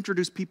let's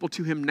introduce people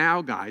to Him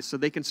now, guys, so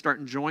they can start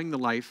enjoying the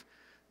life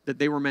that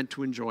they were meant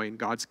to enjoy in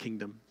God's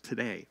kingdom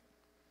today.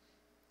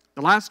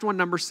 The last one,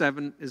 number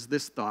 7, is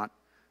this thought: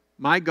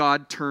 my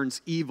God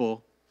turns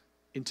evil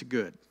into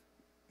good.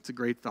 It's a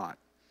great thought.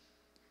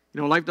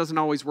 You know, life doesn't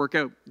always work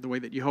out the way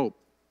that you hope.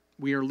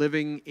 We are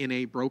living in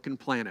a broken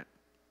planet.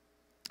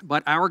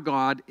 But our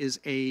God is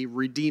a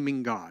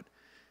redeeming God.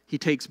 He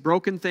takes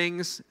broken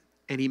things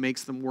and He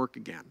makes them work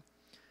again.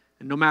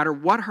 And no matter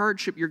what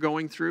hardship you're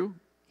going through,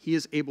 He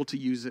is able to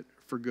use it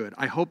for good.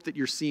 I hope that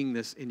you're seeing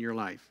this in your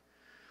life.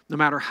 No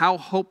matter how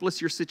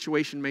hopeless your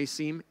situation may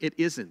seem, it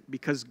isn't,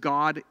 because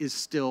God is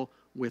still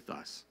with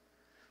us.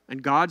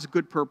 And God's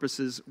good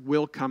purposes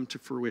will come to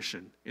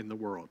fruition in the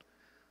world.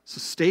 So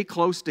stay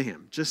close to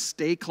him. Just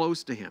stay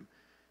close to him.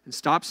 And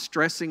stop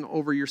stressing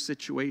over your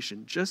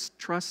situation. Just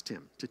trust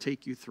him to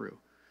take you through.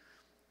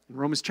 In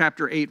Romans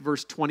chapter 8,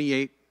 verse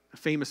 28, a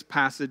famous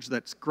passage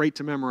that's great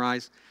to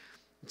memorize,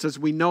 it says,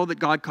 "We know that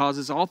God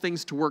causes all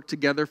things to work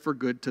together for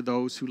good to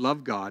those who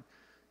love God,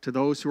 to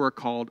those who are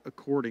called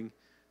according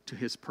to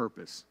his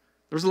purpose."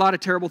 There's a lot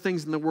of terrible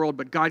things in the world,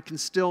 but God can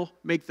still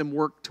make them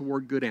work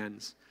toward good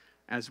ends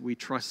as we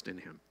trust in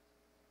him.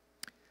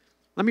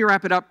 Let me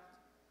wrap it up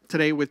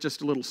today with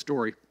just a little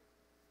story.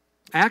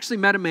 I actually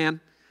met a man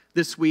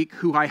this week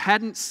who I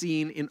hadn't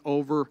seen in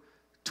over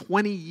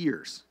 20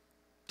 years.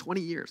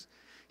 20 years.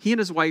 He and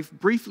his wife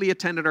briefly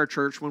attended our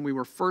church when we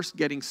were first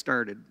getting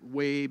started,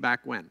 way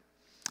back when.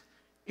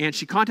 And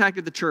she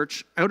contacted the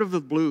church out of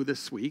the blue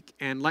this week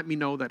and let me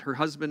know that her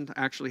husband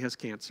actually has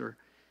cancer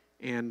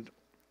and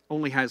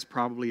only has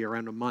probably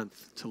around a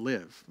month to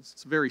live.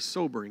 It's very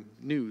sobering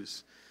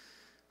news.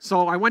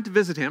 So I went to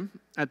visit him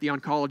at the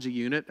oncology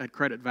unit at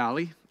Credit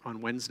Valley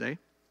on Wednesday.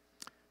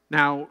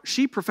 Now,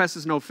 she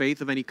professes no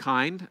faith of any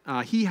kind.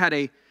 He had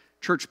a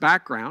church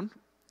background,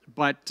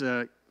 but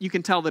you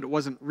can tell that it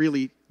wasn't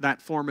really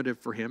that formative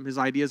for him. His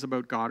ideas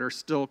about God are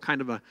still kind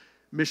of a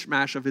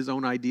mishmash of his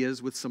own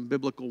ideas with some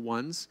biblical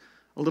ones.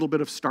 A little bit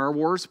of Star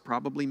Wars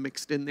probably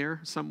mixed in there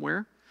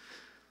somewhere.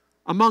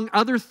 Among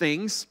other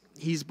things,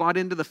 he's bought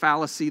into the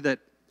fallacy that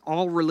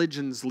all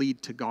religions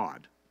lead to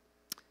God.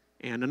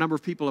 And a number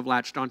of people have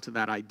latched onto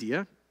that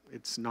idea.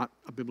 It's not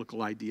a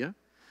biblical idea.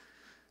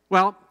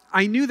 Well,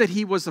 I knew that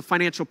he was a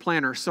financial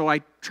planner, so I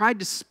tried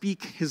to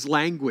speak his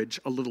language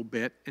a little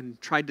bit and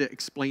tried to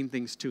explain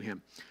things to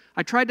him.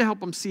 I tried to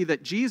help him see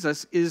that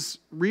Jesus is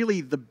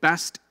really the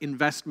best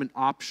investment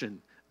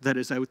option that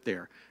is out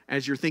there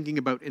as you're thinking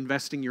about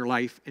investing your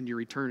life and your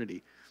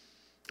eternity.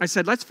 I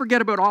said, let's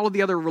forget about all of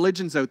the other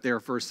religions out there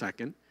for a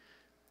second.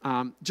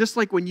 Just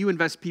like when you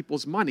invest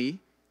people's money,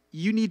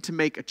 you need to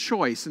make a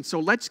choice. And so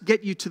let's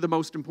get you to the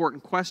most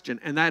important question,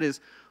 and that is,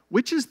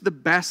 which is the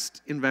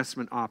best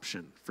investment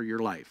option for your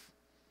life?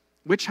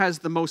 Which has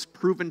the most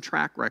proven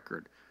track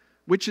record?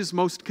 Which is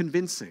most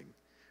convincing?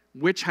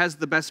 Which has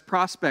the best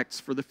prospects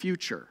for the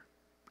future?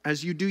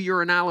 As you do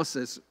your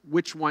analysis,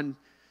 which one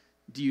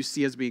do you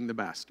see as being the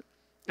best?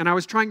 And I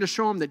was trying to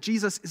show him that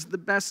Jesus is the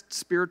best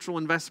spiritual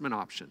investment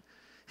option.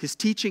 His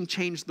teaching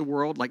changed the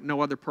world like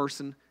no other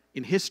person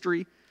in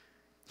history.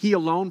 He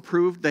alone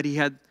proved that he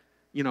had,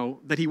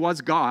 that he was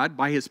God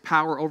by his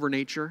power over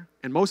nature,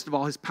 and most of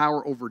all, his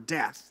power over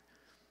death.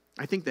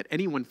 I think that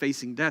anyone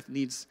facing death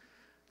needs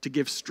to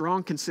give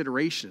strong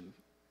consideration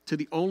to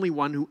the only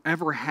one who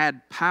ever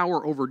had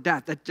power over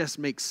death. That just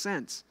makes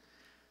sense.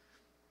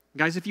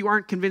 Guys, if you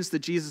aren't convinced that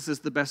Jesus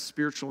is the best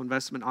spiritual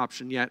investment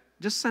option yet,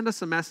 just send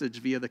us a message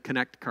via the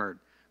Connect card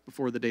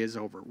before the day is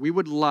over. We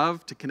would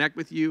love to connect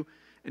with you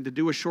and to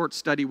do a short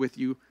study with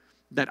you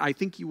that I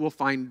think you will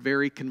find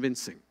very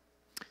convincing.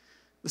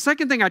 The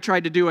second thing I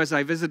tried to do as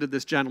I visited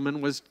this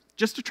gentleman was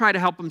just to try to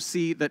help him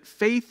see that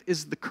faith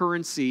is the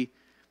currency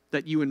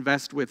that you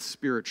invest with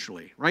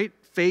spiritually, right?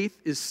 Faith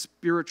is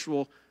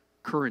spiritual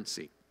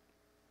currency.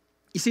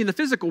 You see, in the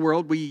physical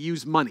world, we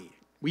use money.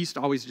 We used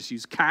to always just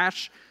use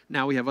cash.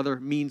 Now we have other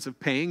means of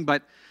paying.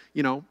 But,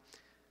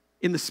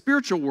 in the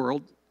spiritual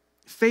world,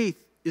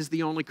 faith is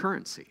the only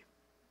currency.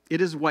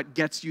 It is what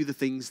gets you the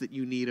things that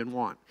you need and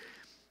want.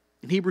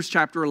 In Hebrews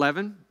chapter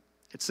 11,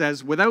 it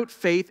says, "Without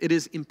faith, it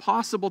is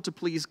impossible to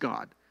please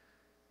God,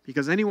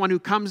 because anyone who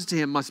comes to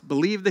him must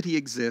believe that he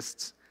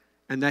exists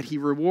and that he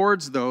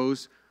rewards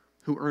those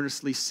who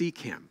earnestly seek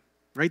him."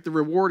 Right? The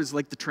reward is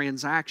like the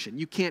transaction.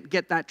 You can't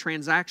get that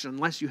transaction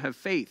unless you have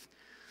faith.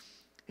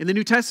 In the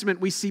New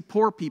Testament, we see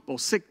poor people,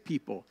 sick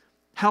people,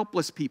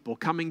 helpless people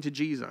coming to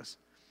Jesus.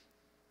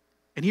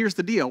 And here's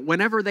the deal.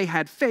 Whenever they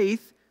had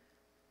faith,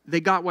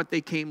 they got what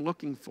they came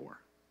looking for.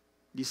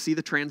 You see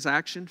the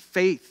transaction?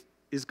 Faith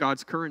is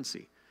God's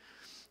currency.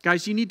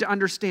 Guys, you need to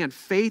understand,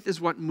 faith is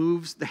what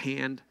moves the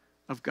hand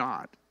of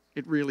God.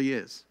 It really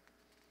is.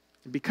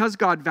 And because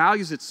God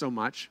values it so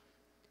much,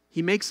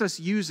 he makes us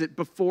use it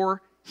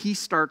before he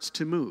starts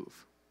to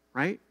move,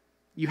 right?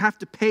 You have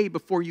to pay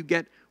before you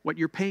get what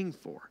you're paying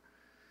for.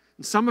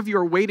 And some of you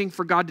are waiting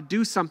for God to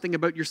do something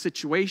about your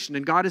situation,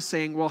 and God is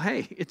saying, well,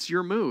 hey, it's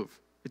your move.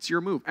 It's your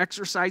move.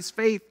 Exercise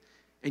faith,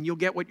 and you'll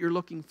get what you're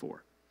looking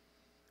for.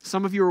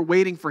 Some of you are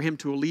waiting for him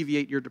to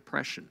alleviate your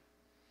depression.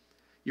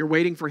 You're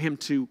waiting for him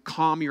to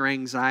calm your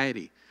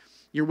anxiety.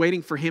 You're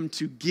waiting for him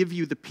to give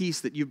you the peace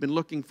that you've been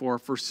looking for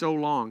so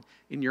long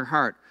in your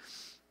heart.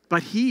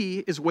 But he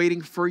is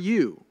waiting for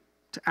you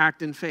to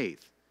act in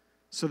faith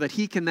so that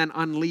he can then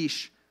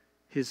unleash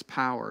his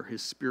power,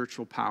 his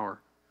spiritual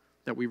power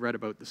that we read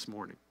about this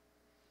morning.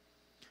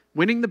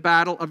 Winning the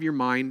battle of your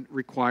mind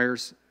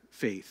requires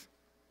faith.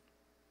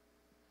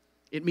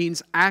 It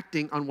means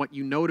acting on what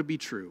you know to be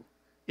true.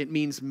 It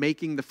means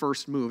making the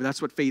first move.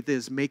 That's what faith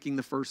is, making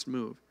the first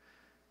move.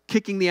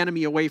 Kicking the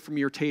enemy away from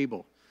your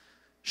table.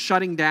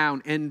 Shutting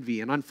down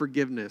envy and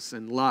unforgiveness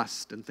and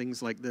lust and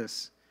things like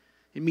this.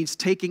 It means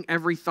taking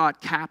every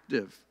thought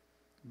captive,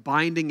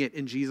 binding it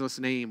in Jesus'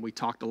 name. We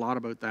talked a lot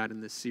about that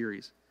in this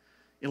series.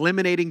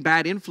 eliminating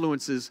bad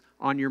influences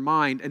on your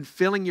mind, and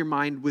filling your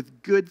mind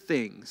with good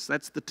things.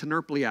 That's the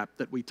Tenerpli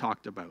that we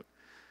talked about.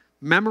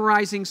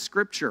 Memorizing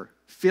Scripture,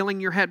 filling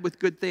your head with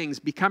good things,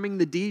 becoming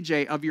the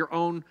DJ of your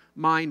own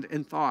mind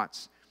and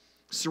thoughts,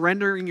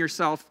 surrendering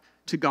yourself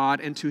to God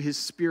and to His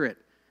Spirit,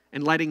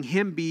 and letting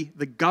Him be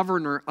the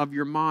governor of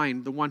your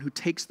mind, the one who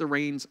takes the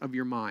reins of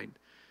your mind,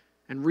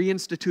 and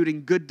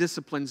reinstituting good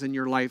disciplines in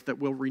your life that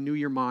will renew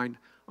your mind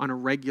on a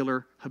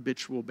regular,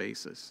 habitual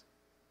basis.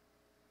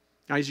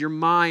 Guys, your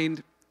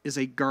mind is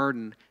a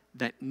garden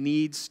that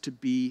needs to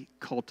be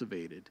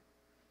cultivated.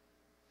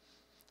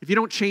 If you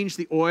don't change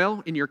the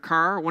oil in your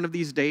car, one of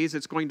these days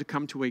it's going to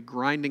come to a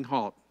grinding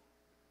halt.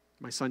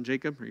 My son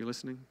Jacob, are you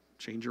listening?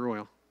 Change your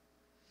oil.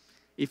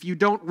 If you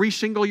don't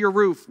reshingle your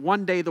roof,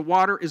 one day the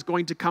water is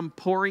going to come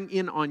pouring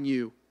in on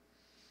you.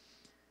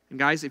 And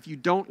guys, if you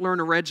don't learn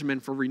a regimen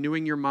for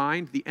renewing your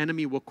mind, the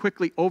enemy will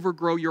quickly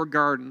overgrow your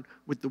garden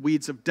with the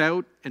weeds of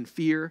doubt and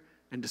fear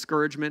and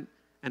discouragement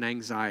and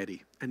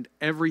anxiety and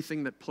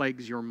everything that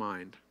plagues your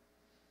mind.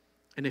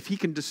 And if he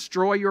can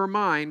destroy your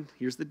mind,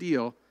 here's the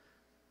deal,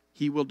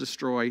 he will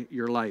destroy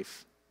your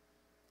life.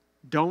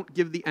 Don't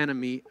give the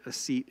enemy a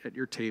seat at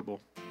your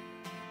table.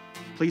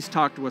 Please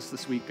talk to us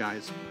this week,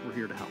 guys. We're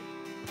here to help.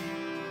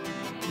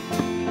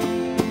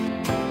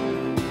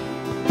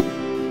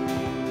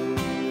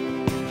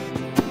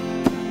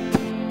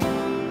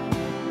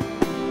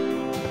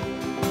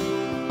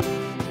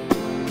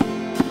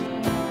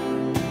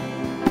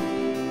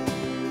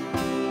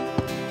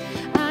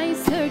 I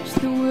searched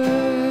the world,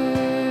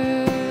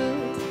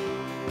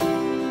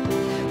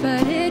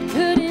 but it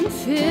couldn't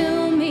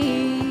fill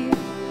me.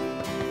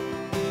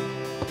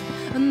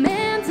 A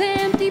man's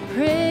empty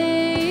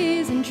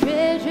praise and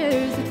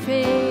treasures that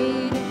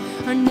fade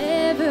are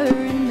never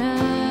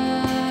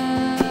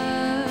enough.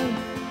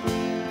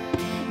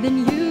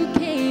 Then you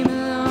came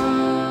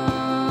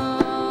along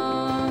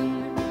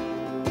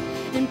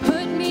and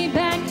put me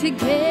back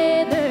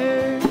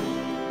together,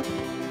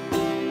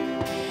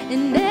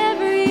 and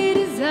every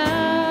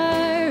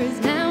desire is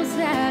now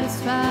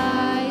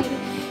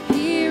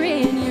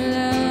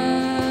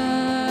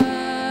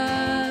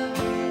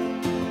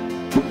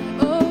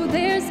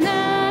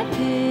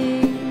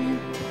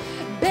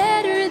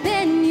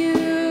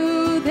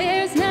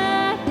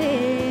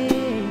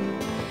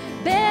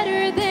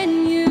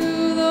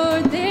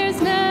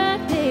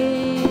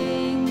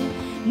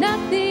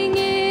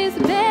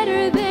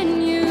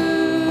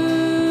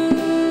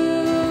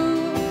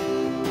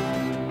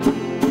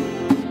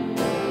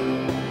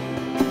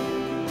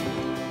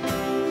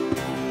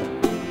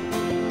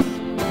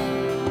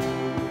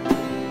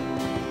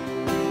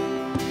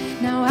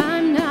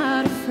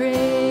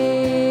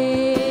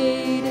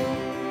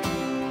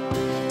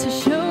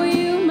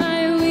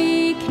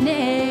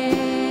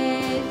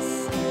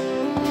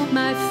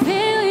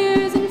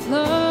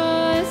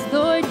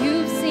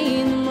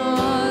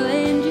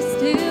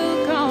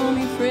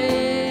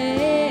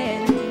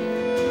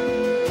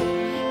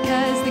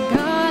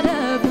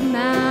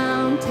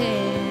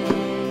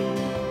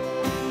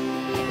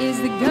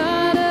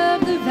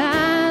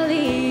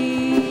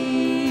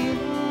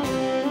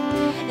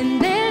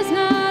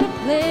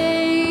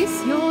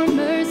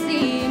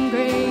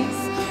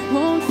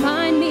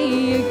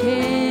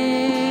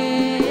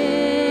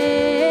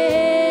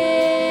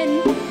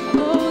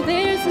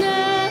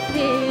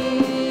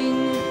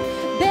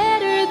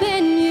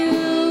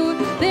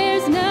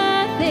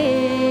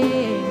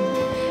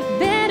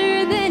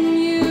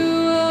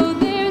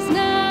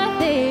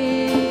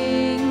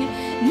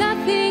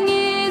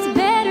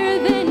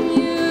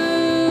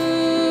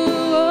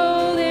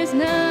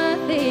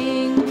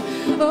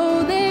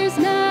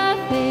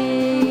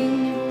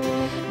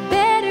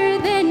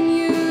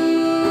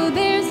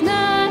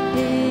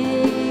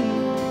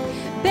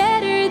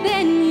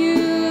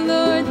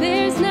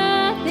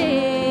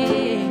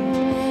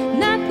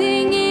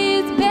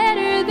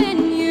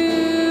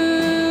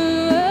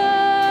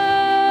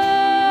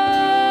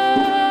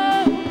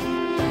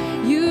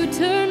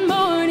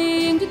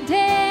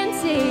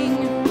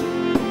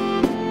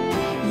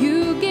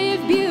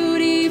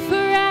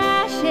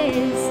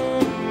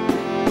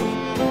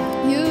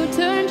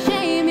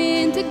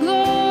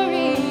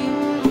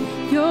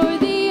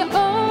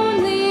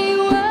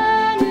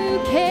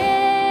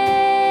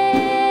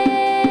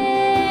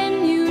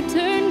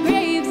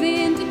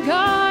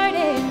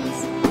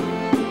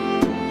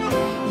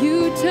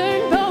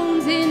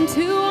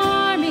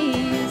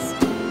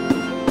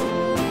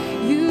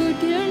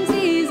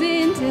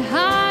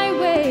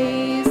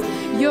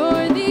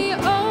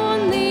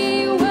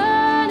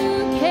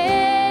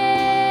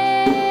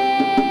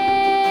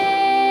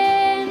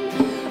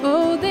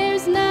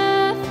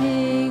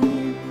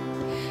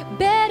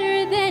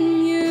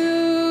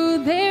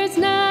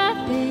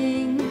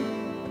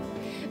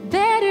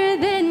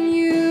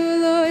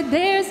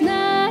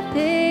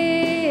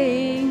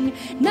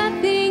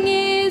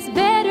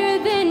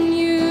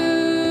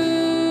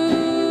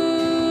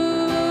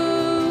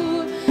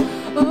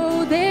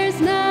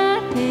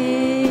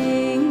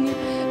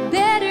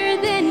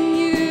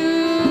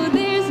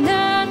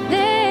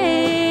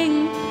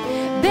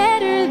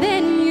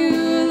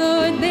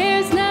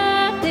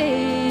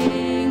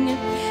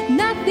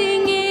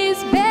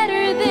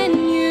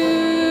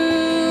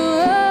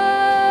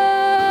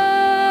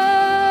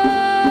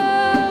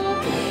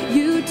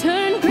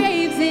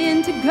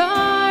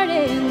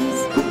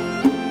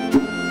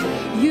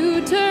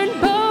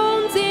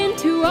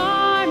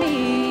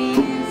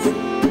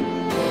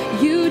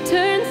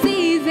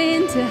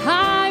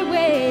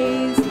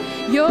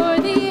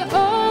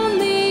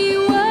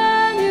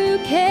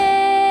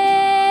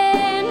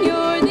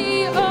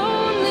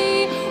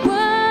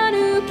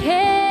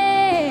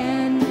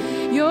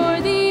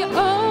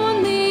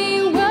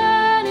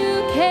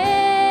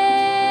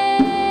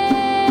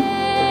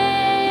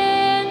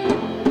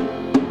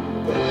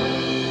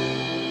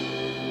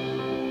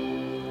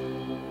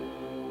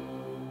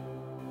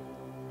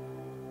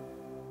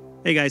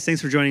Hey guys,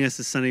 thanks for joining us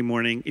this Sunday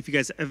morning. If you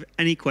guys have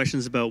any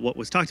questions about what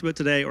was talked about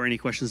today or any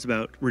questions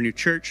about Renew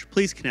Church,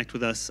 please connect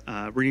with us,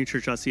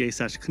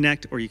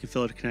 renewchurch.ca/connect, or you can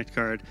fill out a Connect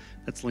card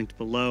that's linked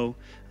below.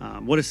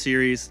 What a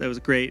series. That was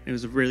great. It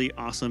was really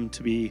awesome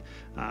to be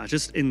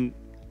just in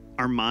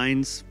our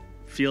minds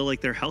feel like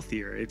they're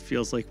healthier. It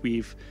feels like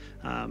we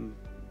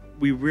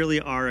really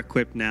are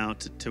equipped now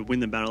to win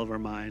the battle of our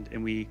mind,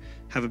 and we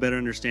have a better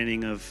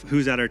understanding of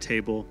who's at our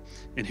table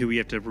and who we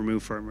have to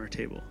remove from our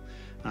table.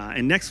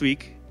 And next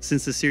week,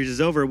 since the series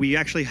is over, we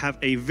actually have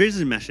a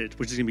vision message,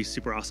 which is going to be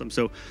super awesome.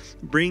 So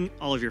bring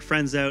all of your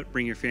friends out,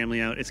 bring your family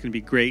out. It's going to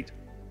be great.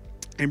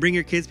 And bring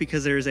your kids,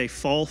 because there is a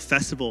fall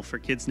festival for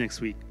kids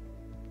next week.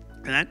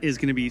 And that is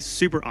going to be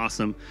super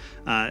awesome.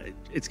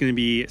 It's going to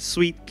be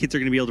sweet. Kids are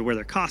going to be able to wear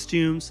their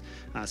costumes.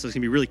 So it's going to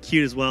be really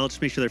cute as well.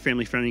 Just make sure they're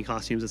family-friendly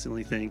costumes. That's the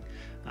only thing.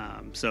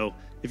 So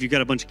if you've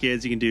got a bunch of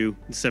kids, you can do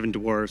 7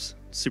 Dwarves.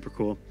 Super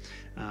cool.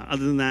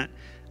 Other than that,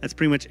 that's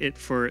pretty much it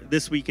for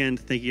this weekend.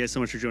 Thank you guys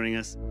so much for joining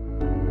us.